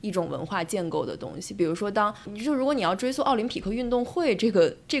是一种文化建构的东西。比如说如果你要追溯奥林匹克运动会这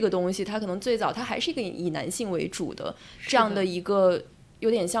个东西，它可能最早它还是一个以男性为主的这样的一个有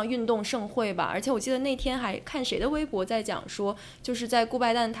点像运动盛会吧。而且我记得那天还看谁的微博在讲说，就是在顾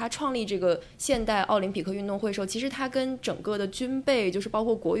拜旦他创立这个现代奥林匹克运动会的时候，其实他跟整个的军备就是包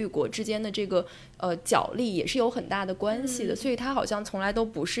括国与国之间的这个角力也是有很大的关系的。所以他好像从来都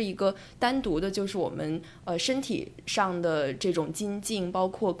不是一个单独的就是我们身体上的这种精进，包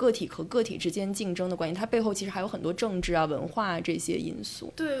括个体和个体之间竞争的关系，它背后其实还有很多政治啊文化这些因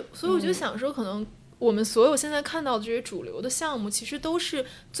素。对，所以我就想说可能我们所有现在看到的这些主流的项目其实都是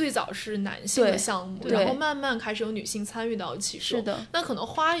最早是男性的项目，然后慢慢开始有女性参与到其中。是的。那可能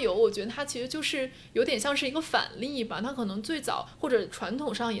花游我觉得它其实就是有点像是一个反例吧，它可能最早或者传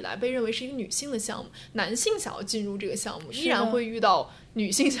统上以来被认为是一个女性的项目，男性想要进入这个项目依然会遇到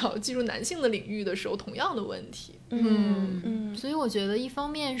女性想要进入男性的领域的时候同样的问题。所以我觉得一方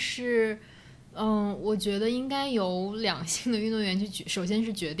面是我觉得应该由两性的运动员去首先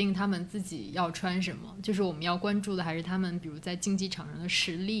是决定他们自己要穿什么，就是我们要关注的还是他们比如在竞技场上的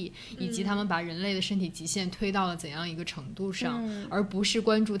实力，以及他们把人类的身体极限推到了怎样一个程度上，而不是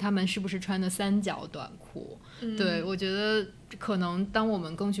关注他们是不是穿的三角短裤。对，我觉得可能当我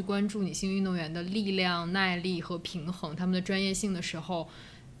们更去关注女性运动员的力量、耐力和平衡，他们的专业性的时候，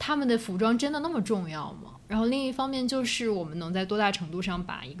他们的服装真的那么重要吗？然后另一方面就是我们能在多大程度上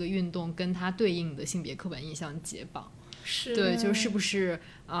把一个运动跟它对应的性别刻板印象解绑。是，对，就是不是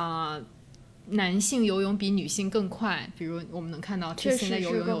男性游泳比女性更快，比如我们能看到现在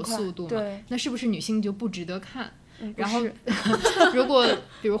游泳有速度嘛，那是不是女性就不值得看？然后如果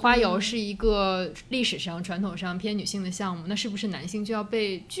比如花游是一个历史上传统上偏女性的项目，那是不是男性就要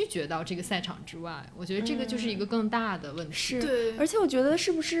被拒绝到这个赛场之外？我觉得这个就是一个更大的问题。是，对，而且我觉得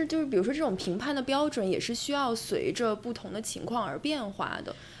是不是就是比如说这种评判的标准也是需要随着不同的情况而变化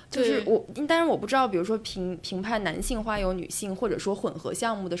的。就是当然我不知道比如说评判男性花游女性或者说混合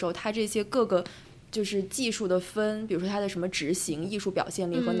项目的时候，它这些各个就是技术的分，比如说它的什么执行、艺术表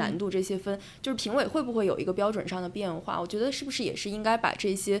现力和难度这些分，就是评委会不会有一个标准上的变化？我觉得是不是也是应该把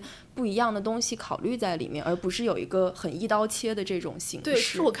这些不一样的东西考虑在里面，而不是有一个很一刀切的这种形式。对，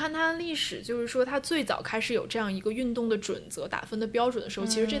是我看它的历史，就是说它最早开始有这样一个运动的准则打分的标准的时候，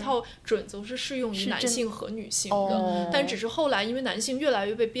其实这套准则是适用于男性和女性的，但只是后来因为男性越来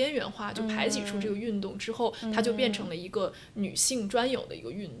越被边缘化，就排挤出这个运动之后，它就变成了一个女性专有的一个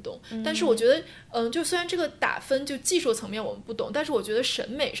运动。但是我觉得就虽然这个打分就技术层面我们不懂，但是我觉得审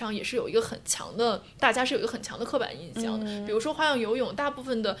美上也是有一个很强的，大家是有一个很强的刻板印象的。比如说花样游泳，大部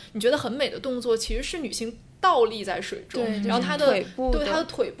分的你觉得很美的动作其实是女性倒立在水中，然后她的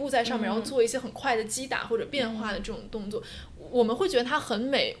腿部在上面，然后做一些很快的击打或者变化的这种动作，我们会觉得它很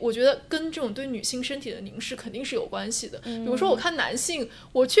美。我觉得跟这种对女性身体的凝视肯定是有关系的。比如说我看男性，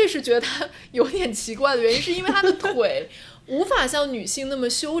我确实觉得他有点奇怪的原因是因为他的腿无法像女性那么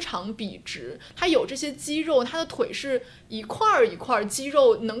修长笔直，他有这些肌肉，他的腿是一块一块肌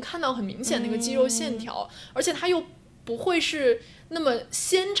肉，能看到很明显那个肌肉线条，而且他又不会是那么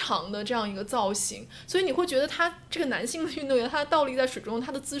纤长的这样一个造型，所以你会觉得他这个男性的运动员他倒立在水中，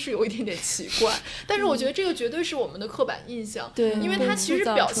他的姿势有一点点奇怪。但是我觉得这个绝对是我们的刻板印象，对，因为他其实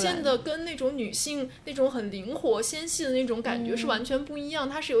表现的跟那种女性那种很灵活纤细的那种感觉是完全不一样，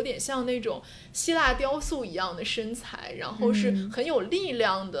它是有点像那种希腊雕塑一样的身材，然后是很有力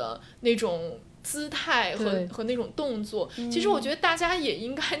量的那种姿态和那种动作。其实我觉得大家也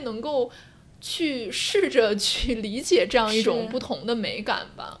应该能够去试着去理解这样一种不同的美感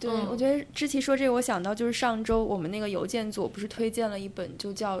吧。对，我觉得知琪说这个，我想到就是上周我们那个邮件组不是推荐了一本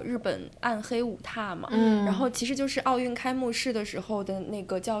就叫《日本暗黑舞踏》嘛，然后其实就是奥运开幕式的时候的那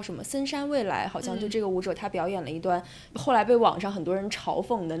个叫什么森山未来，好像就这个舞者他表演了一段，后来被网上很多人嘲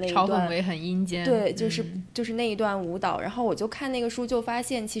讽的那一段，嘲讽为很阴间，对，就是那一段舞蹈。然后我就看那个书就发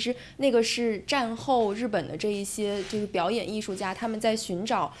现，其实那个是战后日本的这一些就是表演艺术家，他们在寻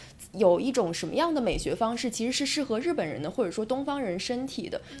找有一种什么样的美学方式其实是适合日本人的，或者说东方人身体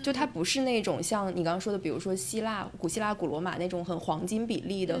的，就它不是那种像你刚刚说的比如说古希腊古罗马那种很黄金比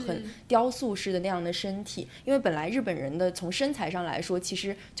例的很雕塑式的那样的身体，因为本来日本人的从身材上来说其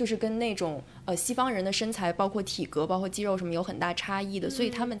实就是跟那种西方人的身材包括体格包括肌肉什么有很大差异的，所以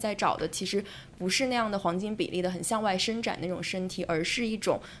他们在找的其实不是那样的黄金比例的很向外伸展那种身体，而是一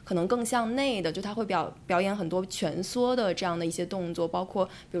种可能更向内的，就他会表演很多蜷缩的这样的一些动作，包括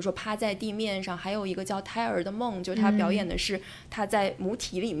比如说趴在地面上，还有一个叫胎儿的梦，就是他表演的是他在母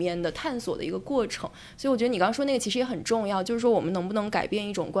体里面的探索的一个过程。所以我觉得你刚刚说那个其实也很重要，就是说我们能不能改变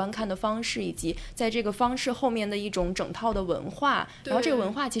一种观看的方式，以及在这个方式后面的一种整套的文化，然后这个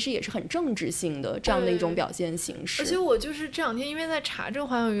文化其实也是很政治性的这样的一种表现形式。而且我就是这两天因为在查这个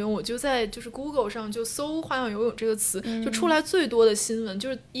花样游泳，我就在就是 Google 上就搜花样游泳这个词，就出来最多的新闻就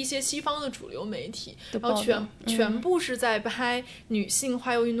是一些西方的主流媒体，然后全部是在拍女性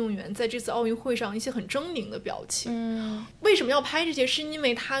花游运动员在这次奥运会上一些很狰狞的表情。为什么要拍这些？是因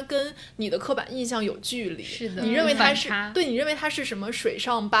为它跟你的刻板印象有距离，是的，你认为它是对，你认为它是什么水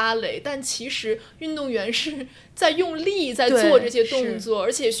上芭蕾，但其实运动员是在用力在做这些动作，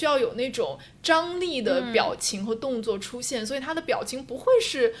而且需要有那种张力的表情和动作出现，所以他的表情不会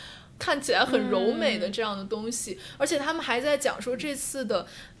是看起来很柔美的这样的东西。而且他们还在讲说这次的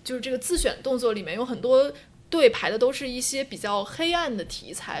就是这个自选动作里面有很多队排的都是一些比较黑暗的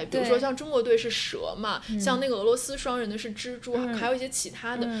题材，比如说像中国队是蛇嘛，像那个俄罗斯双人的是蜘蛛，还有一些其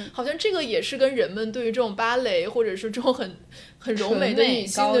他的，好像这个也是跟人们对于这种芭蕾或者是这种很柔美的女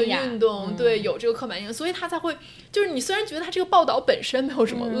性的运动，对，有这个刻板印象，所以他才会就是你虽然觉得他这个报道本身没有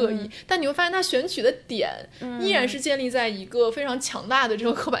什么恶意，但你会发现他选取的点依然是建立在一个非常强大的这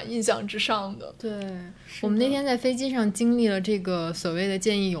个刻板印象之上的。对，我们那天在飞机上经历了这个所谓的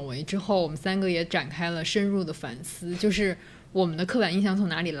见义勇为之后，我们3个也展开了深入的反思，就是我们的刻板印象从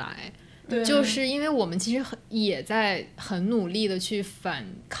哪里来。就是因为我们其实也在很努力的去反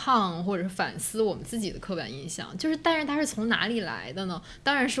抗或者反思我们自己的刻板印象，就是但是它是从哪里来的呢？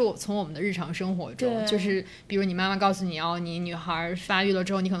当然是从我们的日常生活中，就是比如你妈妈告诉你你女孩发育了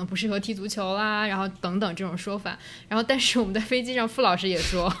之后你可能不适合踢足球啦，然后等等这种说法，然后但是我们在飞机上傅老师也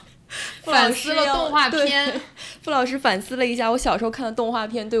说反思了动画片，傅老师反思了一下我小时候看的动画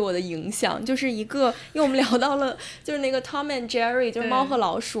片对我的影响，就是一个因为我们聊到了就是那个 Tom and Jerry 就是猫和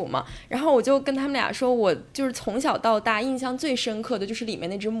老鼠嘛，然后我就跟他们俩说我就是从小到大印象最深刻的就是里面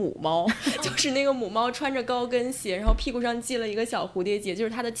那只母猫就是那个母猫穿着高跟鞋，然后屁股上系了一个小蝴蝶结，就是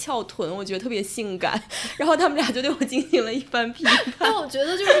它的翘臀我觉得特别性感，然后他们俩就对我进行了一番批判。但我觉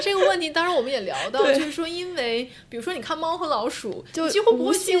得就是这个问题当然我们也聊到就是说因为比如说你看猫和老鼠就几乎不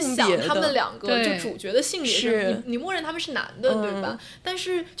会去想他们两个就主角的性别是你默认他们是男的对吧，但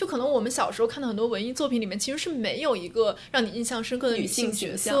是就可能我们小时候看的很多文艺作品里面其实是没有一个让你印象深刻的女性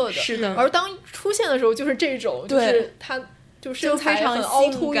角色的，是的，而当出现的时候就是这种就是她就身材很凹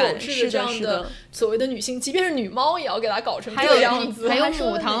凸有致的这样的所谓的女性，即便是女猫也要给她搞成这个样子。还有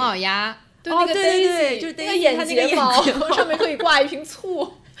母唐老鸭，对那个 Daisy 就是那个眼睫毛上面可以挂一瓶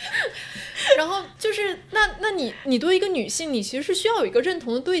醋然后就是那你对一个女性你其实是需要有一个认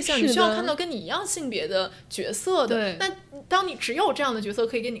同的对象，你需要看到跟你一样性别的角色的，那当你只有这样的角色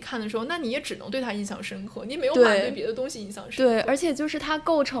可以给你看的时候，那你也只能对他印象深刻，你没有办法对别的东西印象深刻。对，而且就是它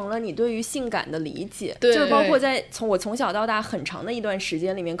构成了你对于性感的理解，就是包括在我从小到大很长的一段时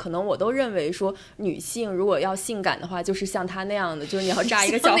间里面，可能我都认为说女性如果要性感的话就是像她那样的，就是你要扎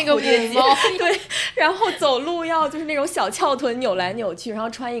一个小蝴蝶结对，然后走路要就是那种小翘臀扭来扭去，然后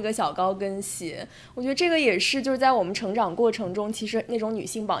穿一个小高跟鞋，我觉得这个也是就是在我们成长过程中其实那种女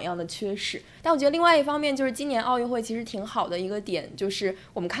性榜样的缺失。但我觉得另外一方面就是今年奥运会其实挺好的一个点，就是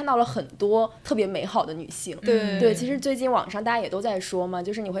我们看到了很多特别美好的女性。对，其实最近网上大家也都在说嘛，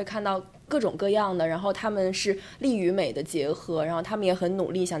就是你会看到各种各样的，然后他们是力与美的结合，然后他们也很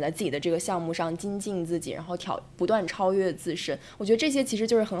努力想在自己的这个项目上精进自己，然后不断超越自身。我觉得这些其实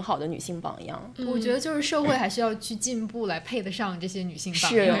就是很好的女性榜样。我觉得就是社会还需要去进步来配得上这些女性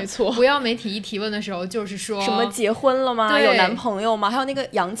榜样，没错。不要媒体一提问的时候就是说什么结婚了吗？有男朋友吗？还有那个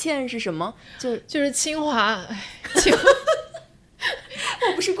杨倩是什么？就是清华，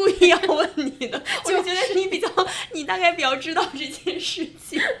我不是故意要问你的，我就觉得你大概比较知道这件事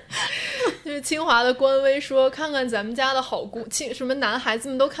情。就是清华的官微说，看看咱们家的好什么男孩子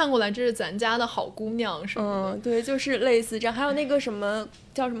们都看过来，这是咱家的好姑娘什么的。对，就是类似这样。还有那个什么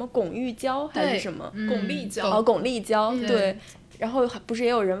叫什么巩玉娇还是什么巩俐娇，巩俐娇，对。然后不是也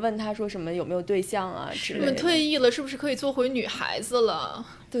有人问他说什么有没有对象啊之类的，你们退役了是不是可以做回女孩子了？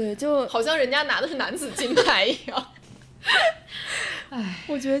对，就好像人家拿的是男子金牌一样。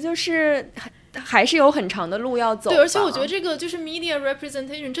我觉得就是还是有很长的路要走。对，而且我觉得这个就是 media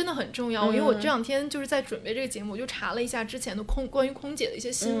representation 真的很重要，因为我这两天就是在准备这个节目，我就查了一下之前的关于空姐的一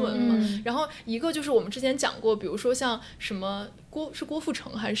些新闻嘛，然后一个就是我们之前讲过，比如说像什么郭富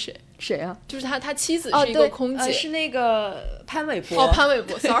城还是谁啊？就是他妻子是一个空姐，是那个潘玮柏。潘玮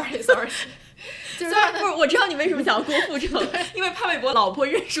柏 sorry 就是不是，我知道你为什么想要郭富城，因为潘玮柏老婆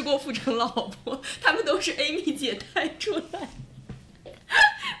认识郭富城老婆，他们都是 Amy 姐带出来。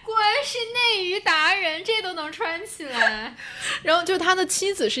果然是内娱达人，这都能穿起来。然后就是他的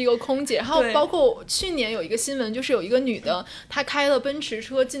妻子是一个空姐，然后包括去年有一个新闻，就是有一个女的，她开了奔驰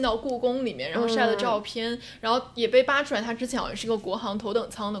车进到故宫里面，然后晒了照片，然后也被扒出来，她之前好像是一个国航头等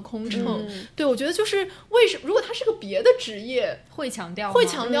舱的空乘。对，我觉得就是为什么如果她是个别的职业，会强调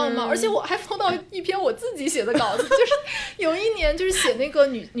吗？而且我还搜到一篇我自己写的稿子，就是有一年就是写那个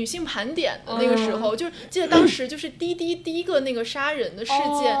女性盘点的那个时候，就是记得当时就是滴滴第一个那个杀人的事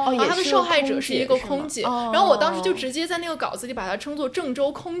件。然后他的受害者是一个空姐，然后我当时就直接在那个稿子里把它称作郑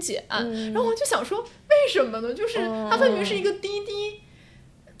州空姐案，然后我就想说为什么呢？就是它分明是一个滴滴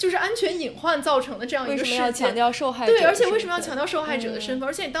就是安全隐患造成的这样一个事件，为什么要强调受害者？对，而且为什么要强调受害者的身份？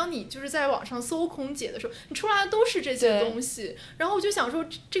而且当你就是在网上搜空姐的时候，你出来的都是这些东西。然后我就想说，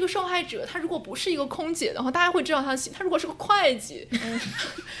这个受害者他如果不是一个空姐的话，大家会知道他如果是个会计。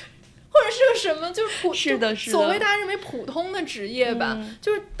或者是个什么，就是是的，所谓大家认为普通的职业吧，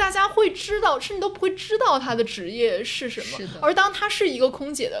就是大家会知道，甚至都不会知道他的职业是什么。而当他是一个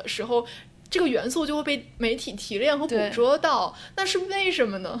空姐的时候，这个元素就会被媒体提炼和捕捉到。那是为什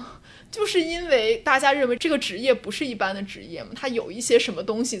么呢？就是因为大家认为这个职业不是一般的职业嘛，它有一些什么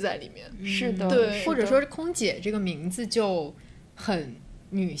东西在里面。是的，对，或者说空姐这个名字就很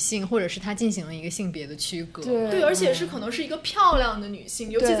女性，或者是她进行了一个性别的区隔。对，而且是可能是一个漂亮的女性，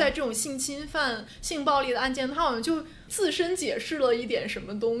尤其在这种性侵犯、性暴力的案件，她好像就自身解释了一点什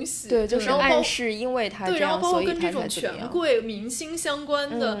么东西。对，就是暗示因为她这样，对，然后包括跟这种所以她才权贵明星相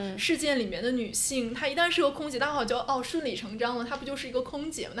关的事件里面的女性，她一旦是个空姐，大家好像就顺理成章了，她不就是一个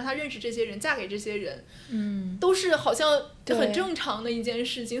空姐吗？那她认识这些人，嫁给这些人，都是好像很正常的一件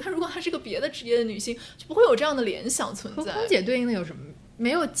事情。她如果她是个别的职业的女性，就不会有这样的联想存在。和空姐对应的有什么？没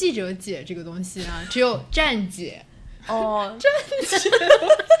有记者姐这个东西啊，只有站姐。站姐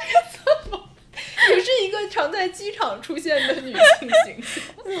也是一个常在机场出现的女性形象。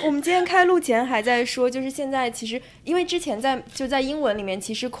我们今天开录前还在说，就是现在其实因为之前在英文里面，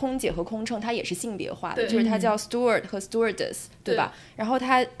其实空姐和空乘它也是性别化的，就是它叫 steward 和 stewardess， 对吧？然后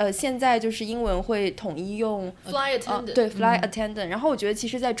它现在就是英文会统一用 fly attendant，对 fly attendant。然后我觉得其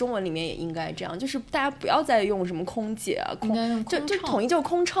实在中文里面也应该这样，就是大家不要再用什么空姐啊，就统一就是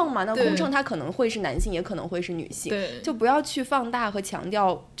空乘嘛。那空乘它可能会是男性，也可能会是女性，就不要去放大和强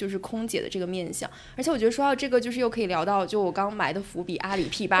调就是空姐的这个面向。而且我觉得说到这个，就是又可以聊到就我刚埋的伏笔阿里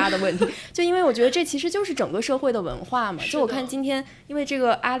P8 的问题，就因为我觉得这其实就是整个社会的文化嘛。就我看今天因为这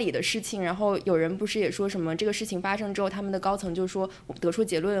个阿里的事情，然后有人不是也说什么这个事情发生之后，他们的高层就说得出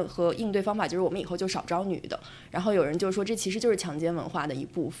结论和应对方法就是我们以后就少招女的。然后有人就说这其实就是强奸文化的一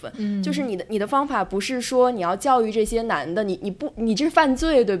部分，就是你的方法不是说你要教育这些男的，你这是犯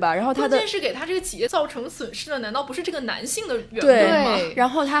罪，对吧？然后他的关键是给他这个企业造成损失了，难道不是这个男性的原因吗？对，然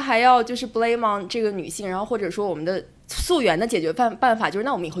后他还要就是 blame on 这个女性，然后或者说我们的溯源的解决办法就是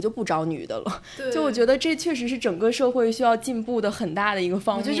那我们以后就不招女的了。就我觉得这确实是整个社会需要进步的很大的一个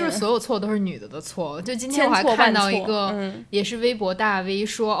方面。我觉得就是所有错都是女的的错。就今天我还看到一个也是微博大 V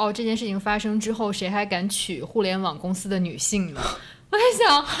说，这件事情发生之后谁还敢娶互联网公司的女性呢？我在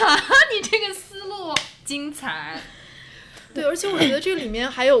想你这个思路精彩。对，而且我觉得这里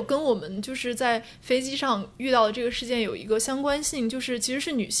面还有跟我们就是在飞机上遇到的这个事件有一个相关性，就是其实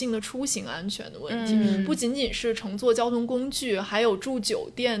是女性的出行安全的问题，不仅仅是乘坐交通工具，还有住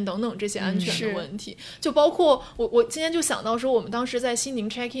酒店等等这些安全的问题。就包括我今天就想到说，我们当时在西宁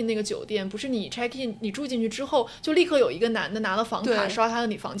check in 那个酒店，不是你 check in 你住进去之后，就立刻有一个男的拿了房卡刷他的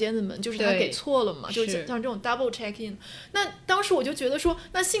你房间的门，就是他给错了嘛，就是像这种 double check in。那当时我就觉得说，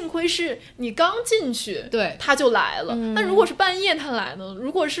那幸亏是你刚进去，对，他就来了。那如果是半夜他来呢？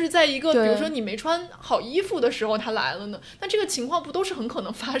如果是在一个比如说你没穿好衣服的时候他来了呢？那这个情况不都是很可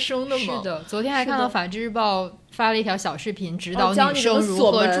能发生的吗？是的，昨天还看到法制日报发了一条小视频，指导女生如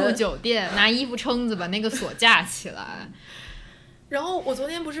何住酒店，拿衣服撑子把那个锁架起来。然后我昨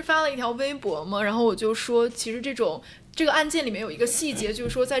天不是发了一条微博吗？然后我就说，其实这个案件里面有一个细节，就是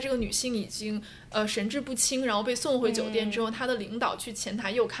说在这个女性已经神志不清，然后被送回酒店之后，她的领导去前台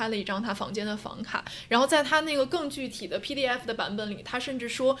又开了一张她房间的房卡，然后在她那个更具体的 PDF 的版本里，她甚至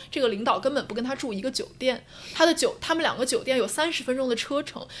说这个领导根本不跟她住一个酒店，他们两个酒店有30分钟的车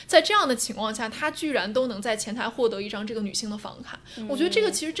程，在这样的情况下，她居然都能在前台获得一张这个女性的房卡，我觉得这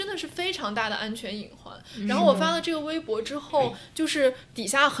个其实真的是非常大的安全隐患。然后我发了这个微博之后，就是底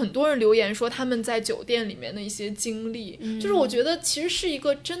下很多人留言说他们在酒店里面的一些经历，就是我觉得其实是一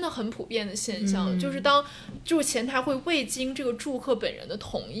个真的很普遍的现象，就是就是前台会未经这个住客本人的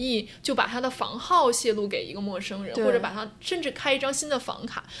同意，就把他的房号泄露给一个陌生人，或者把他甚至开一张新的房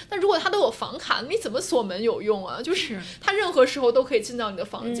卡。但如果他都有房卡，你怎么锁门有用啊？就是他任何时候都可以进到你的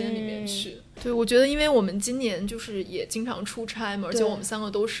房间里面去。对，我觉得因为我们今年就是也经常出差嘛，而且我们3个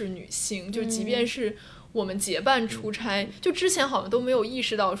都是女性，就即便是我们结伴出差，就之前好像都没有意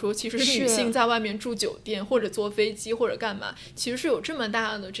识到说其实女性在外面住酒店或者坐飞机或者干嘛，其实是有这么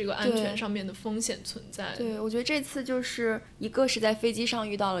大的这个安全上面的风险存在。对，我觉得这次就是一个是在飞机上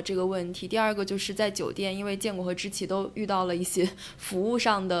遇到了这个问题，第二个就是在酒店，因为建国和知棋都遇到了一些服务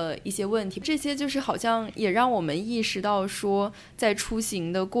上的一些问题，这些就是好像也让我们意识到说在出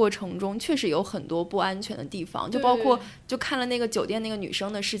行的过程中确实有很多不安全的地方，就包括就看了那个酒店那个女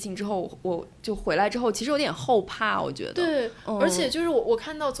生的事情之后，我就回来之后其实有点后怕，我觉得。对，而且就是我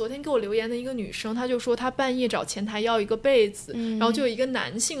看到昨天给我留言的一个女生，她就说她半夜找前台要一个被子，然后就有一个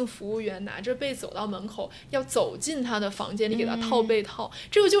男性服务员拿着被子走到门口，要走进她的房间里给她套被套。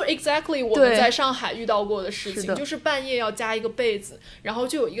这个就是 exactly 我们在上海遇到过的事情，就是半夜要加一个被子，然后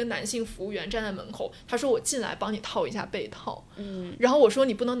就有一个男性服务员站在门口，他说我进来帮你套一下被套，然后我说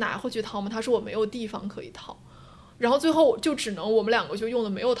你不能拿回去套吗？他说我没有地方可以套。然后最后就只能我们两个就用的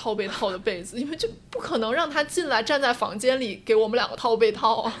没有套被套的被子，因为就不可能让他进来站在房间里给我们两个套被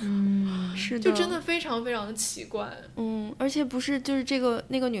套啊。是的，就真的非常非常的奇怪。而且不是就是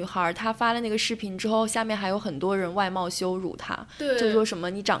那个女孩她发了那个视频之后，下面还有很多人外貌羞辱她，对，就说什么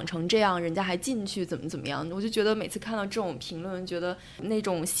你长成这样人家还进去怎么样。我就觉得每次看到这种评论，觉得那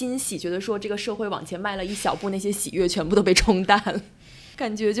种欣喜，觉得说这个社会往前迈了一小步，那些喜悦全部都被冲淡了，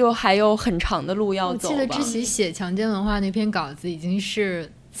感觉就还有很长的路要走吧。我记得之前写强奸文化那篇稿子已经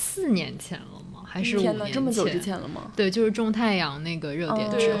是4年前了吗？还是5年前？这么久之前了吗？对，就是种太阳那个热点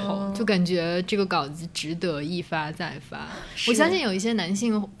之后，就感觉这个稿子值得一发再发。我相信有一些男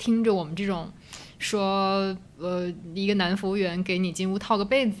性听着我们这种说一个男服务员给你进屋套个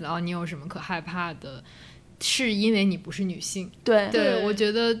被子啊，你有什么可害怕的，是因为你不是女性。对，我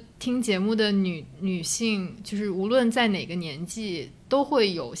觉得听节目的女性，就是无论在哪个年纪都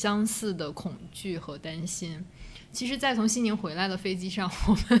会有相似的恐惧和担心。其实在从西宁回来的飞机上，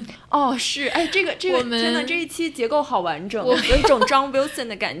我们这个天哪，这一期结构好完整，有一种 John Wilson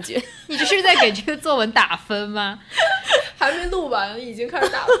的感觉。你这是在给这个作文打分吗？还没录完已经开始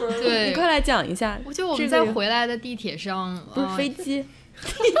打分了。对，你快来讲一下。我们在回来的地铁上，不是飞机，你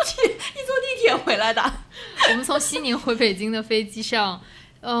坐地铁回来的。我们从西宁回北京的飞机上，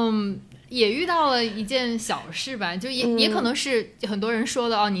也遇到了一件小事吧，就也可能是很多人说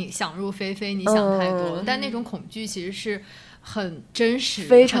的你想入非非，你想太多了，但那种恐惧其实是很真实，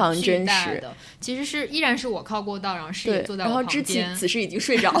非常真实的。其实依然是我靠过道，然后师爷坐在我旁边，然后知其此时已经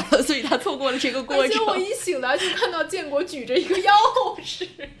睡着了，所以他错过了这个过程。而且我一醒来就看到建国举着一个钥匙。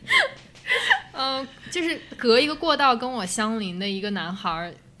就是隔一个过道跟我相邻的一个男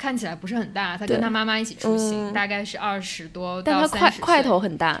孩，看起来不是很大，他跟他妈妈一起出行，大概是20多到30岁，但他块头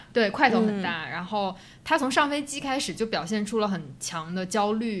很大。对，块头很大。然后他从上飞机开始就表现出了很强的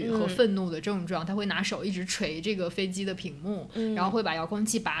焦虑和愤怒的症状，他会拿手一直捶这个飞机的屏幕，然后会把遥控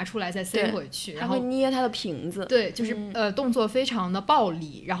器拔出来再塞回去，然后他会捏他的瓶子。对，就是动作非常的暴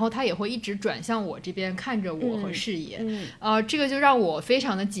力，然后他也会一直转向我这边看着我和视野。这个就让我非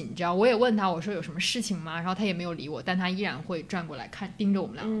常的紧张。我也问他，我说有什么事情吗？然后他也没有理我，但他依然会转过来看，盯着我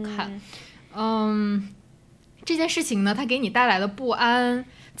们两个看。这件事情呢，它给你带来的不安，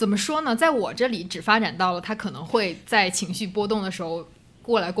怎么说呢？在我这里只发展到了他可能会在情绪波动的时候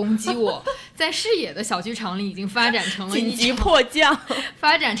过来攻击我，在视野的小剧场里已经发展成了紧急迫降，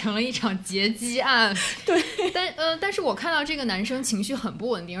发展成了一场劫机案。对，但是我看到这个男生情绪很不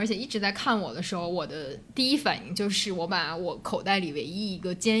稳定，而且一直在看我的时候，我的第一反应就是我把我口袋里唯一一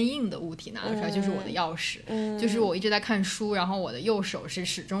个坚硬的物体拿了出来，就是我的钥匙。就是我一直在看书，然后我的右手是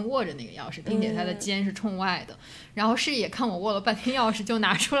始终握着那个钥匙，并且它的尖是冲外的。然后视野看我握了半天钥匙，就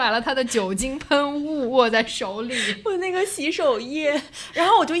拿出来了他的酒精喷雾，握在手里。我那个洗手液，然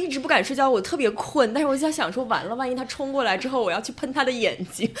后我就一直不敢睡觉，我特别困，但是我就想说完了，万一他冲过来之后，我要去喷他的眼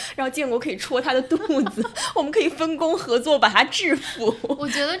睛，然后建国可以戳他的肚子，我们可以分工合作把他制服。我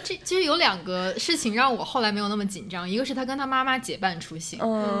觉得这其实有2个事情让我后来没有那么紧张，一个是他跟他妈妈结伴出行，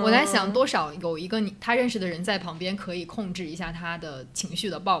我在想多少有一个他认识的人在旁边可以控制一下他的情绪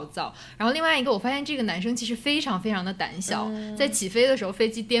的暴躁。然后另外一个，我发现这个男生其实非常非常的胆小，在起飞的时候，飞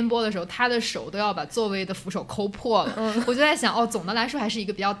机颠簸的时候，他的手都要把座位的扶手抠破了。我就在想，总的来说还是一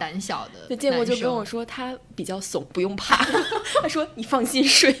个比较胆小的男生。建国就跟我说他比较怂，不用怕。他说你放心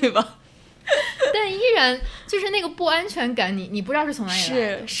睡吧。但依然就是那个不安全感，你不知道是从哪里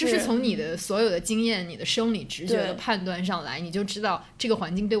来的，是从你的所有的经验、你的生理直觉的判断上来，你就知道这个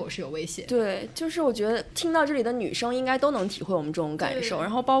环境对我是有威胁。对，就是我觉得听到这里的女生应该都能体会我们这种感受。然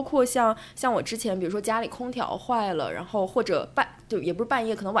后包括像我之前，比如说家里空调坏了，然后或者也不是半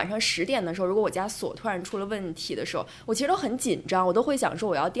夜，可能晚上10点的时候，如果我家锁突然出了问题的时候，我其实都很紧张，我都会想说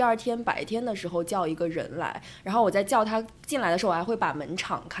我要第2天白天的时候叫一个人来，然后我在叫他进来的时候，我还会把门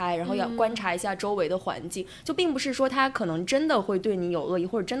敞开，然后要观察一下周围的环境。就并不是说他可能真的会对你有恶意，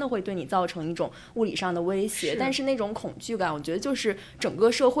或者真的会对你造成一种物理上的威胁，但是那种恐惧感，我觉得就是整个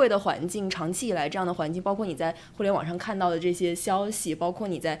社会的环境，长期以来这样的环境，包括你在互联网上看到的这些消息，包括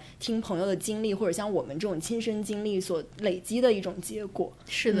你在听朋友的经历，或者像我们这种亲身经历所累积的一种结果。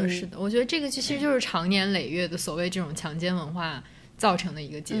是的，是的，我觉得这个其实就是长年累月的所谓这种强奸文化造成的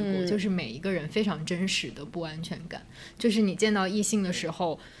一个结果，就是每一个人非常真实的不安全感。就是你见到异性的时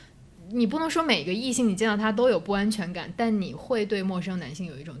候，你不能说每个异性你见到他都有不安全感，但你会对陌生男性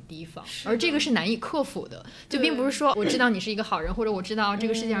有一种提防，而这个是难以克服的。就并不是说我知道你是一个好人，或者我知道这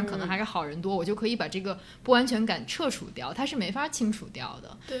个世界上可能还是好人多，我就可以把这个不安全感撤除掉，它是没法清除掉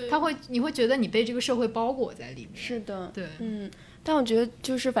的。你会觉得你被这个社会包裹在里面。是的，对，但我觉得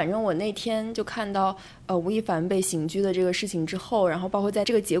就是反正我那天就看到吴亦凡被刑拘的这个事情之后，然后包括在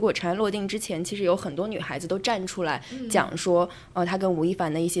这个结果尘埃落定之前，其实有很多女孩子都站出来讲说她跟吴亦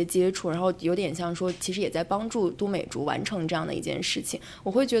凡的一些接触，然后有点像说其实也在帮助都美竹完成这样的一件事情。我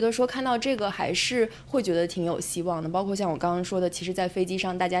会觉得说看到这个还是会觉得挺有希望的，包括像我刚刚说的，其实在飞机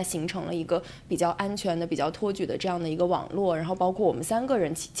上大家形成了一个比较安全的比较托举的这样的一个网络，然后包括我们3个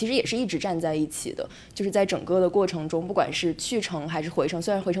人其实也是一直站在一起的，就是在整个的过程中，不管是去程还是回程，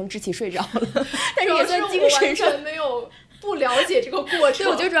虽然回程志气睡着了但是也算精神上没有不了解这个过程。对，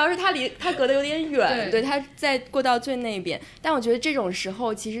我觉得主要是他隔得有点远，对，他在过道最那边。但我觉得这种时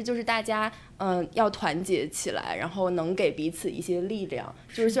候其实就是大家要团结起来，然后能给彼此一些力量。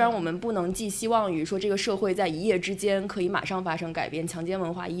就是虽然我们不能寄希望于说这个社会在一夜之间可以马上发生改变，强奸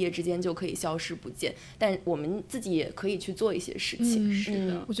文化一夜之间就可以消失不见，但我们自己也可以去做一些事情。是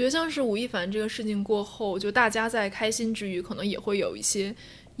的，我觉得像是吴亦凡这个事情过后，就大家在开心之余可能也会有一些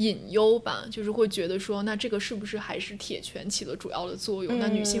隐忧吧，就是会觉得说那这个是不是还是铁拳起了主要的作用，那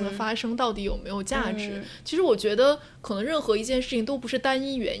女性的发声到底有没有价值。其实我觉得可能任何一件事情都不是单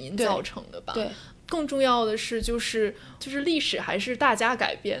一原因造成的吧。对，更重要的是就是历史还是大家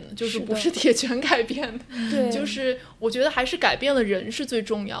改变的，就是不是铁拳改变的。对，就是我觉得还是改变了人是最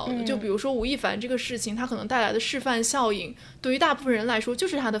重要的。就比如说吴亦凡这个事情，他可能带来的示范效应对于大部分人来说就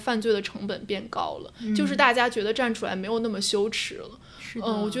是他的犯罪的成本变高了，就是大家觉得站出来没有那么羞耻了。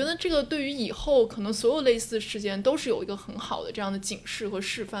我觉得这个对于以后可能所有类似的事件都是有一个很好的这样的警示和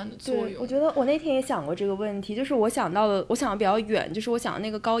示范的作用。我觉得我那天也想过这个问题，就是我想的比较远，就是我想那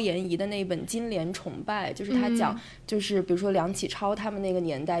个高妍怡的那本《金莲崇拜》，就是他讲就是比如说梁启超他们那个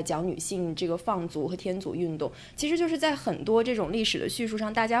年代讲女性这个放逐和天足运动，其实就是在很多这种历史的叙述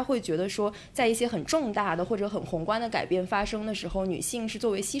上，大家会觉得说在一些很重大的或者很宏观的改变发生的时候，女性是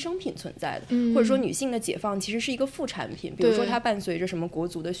作为牺牲品存在的，或者说女性的解放其实是一个副产品，比如说它伴随着什么国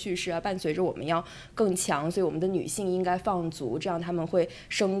族的叙事啊，伴随着我们要更强，所以我们的女性应该放逐，这样他们会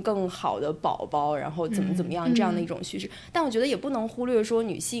生更好的宝宝，然后怎么样这样的一种叙事。但我觉得也不能忽略说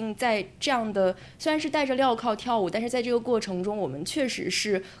女性在这样的虽然是戴着镣铐跳舞，但是在这个过程中我们确实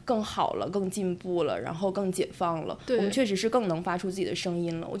是更好了，更进步了，然后更解放了，我们确实是更能发出自己的声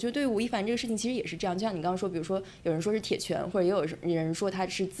音了。我觉得对于吴亦凡这个事情其实也是这样，就像你刚刚说，比如说有人说是铁拳，或者也有人说他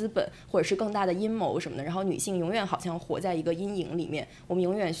是资本或者是更大的阴谋什么的，然后女性永远好像活在一个阴影里面，我们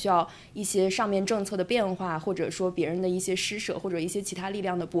永远需要一些上面政策的变化，或者说别人的一些施舍，或者一些其他力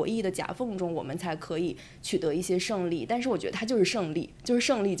量的博弈的夹缝中，我们才可以取得一些胜利。但是我觉得它就是胜利，就是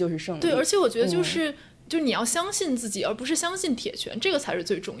胜利，就是胜利。对，而且我觉得就是你要相信自己，而不是相信铁拳，这个才是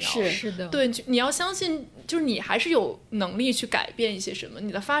最重要的。是的，对，你要相信，就是你还是有能力去改变一些什么，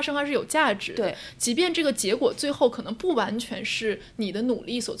你的发声还是有价值的。对，即便这个结果最后可能不完全是你的努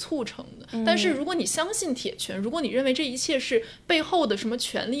力所促成的，但是如果你相信铁拳，如果你认为这一切是背后的什么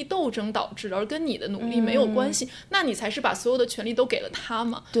权力斗争导致的，而跟你的努力没有关系，那你才是把所有的权利都给了他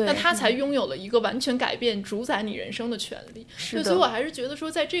嘛。对，那他才拥有了一个完全改变主宰你人生的权利。对，所以我还是觉得说，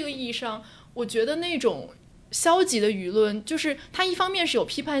在这个意义上，我觉得那种消极的舆论就是它一方面是有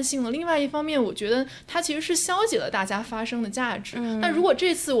批判性的，另外一方面我觉得它其实是消解了大家发声的价值。但如果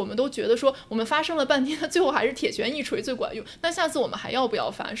这次我们都觉得说我们发声了半天，最后还是铁拳一锤最管用，那下次我们还要不要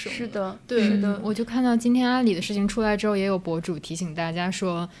发声？是的，对，是的。我就看到今天阿里的事情出来之后，也有博主提醒大家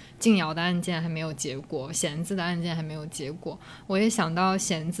说静瑶的案件还没有结果，弦子的案件还没有结果。我也想到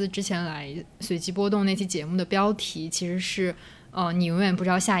弦子之前来随机波动那期节目的标题其实是你永远不知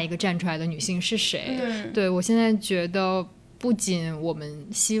道下一个站出来的女性是谁。对，我现在觉得不仅我们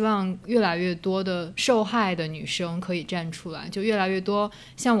希望越来越多的受害的女生可以站出来，就越来越多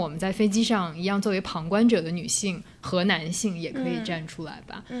像我们在飞机上一样作为旁观者的女性和男性也可以站出来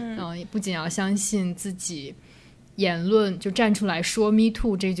吧。不仅要相信自己言论就站出来说 Me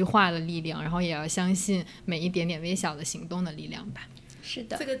Too 这句话的力量，然后也要相信每一点点微小的行动的力量吧。是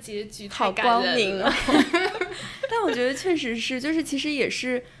的，这个结局好光明啊！但我觉得确实是，就是其实也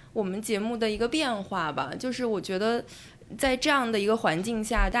是我们节目的一个变化吧。就是我觉得在这样的一个环境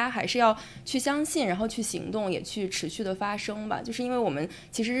下，大家还是要去相信，然后去行动，也去持续的发声吧。就是因为我们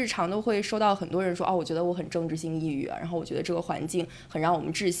其实日常都会收到很多人说，我觉得我很政治性抑郁啊，然后我觉得这个环境很让我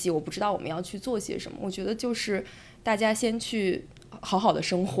们窒息，我不知道我们要去做些什么。我觉得就是大家先去好好的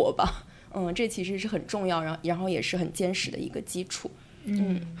生活吧。这其实是很重要，然后也是很坚实的一个基础。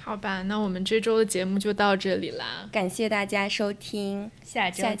好吧，那我们这周的节目就到这里啦，感谢大家收听，下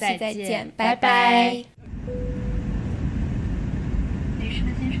期再见，拜拜拜。女士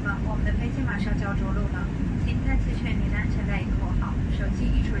们、先生们，我们的飞机马上就要着陆了，请再次确认您的安全带已扣好，手机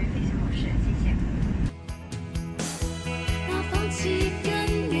已处于飞行模式，谢谢。我放弃跟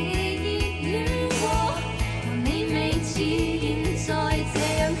你依恋过，你未似現在這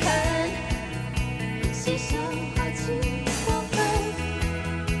樣近，思想開始過分，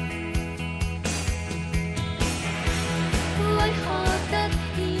為何突然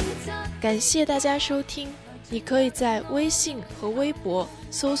間？感謝大家收聽。你可以在微信和微博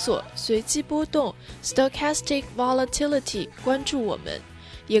搜索隨機波動 Stochastic Volatility 關注我們，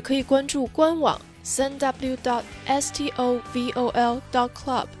也可以關注官網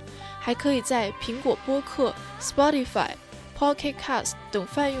www.stovol.club， 還可以在蘋果播客、Spotify、Pocket Cast 等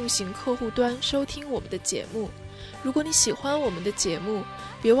泛用型客戶端收聽我們的節目。如果你喜歡我們的節目，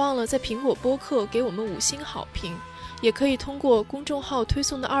別忘了在蘋果播客給我們5星好評，也可以通過公眾號推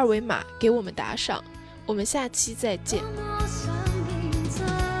送的2維碼給我們打賞。我們下期再見。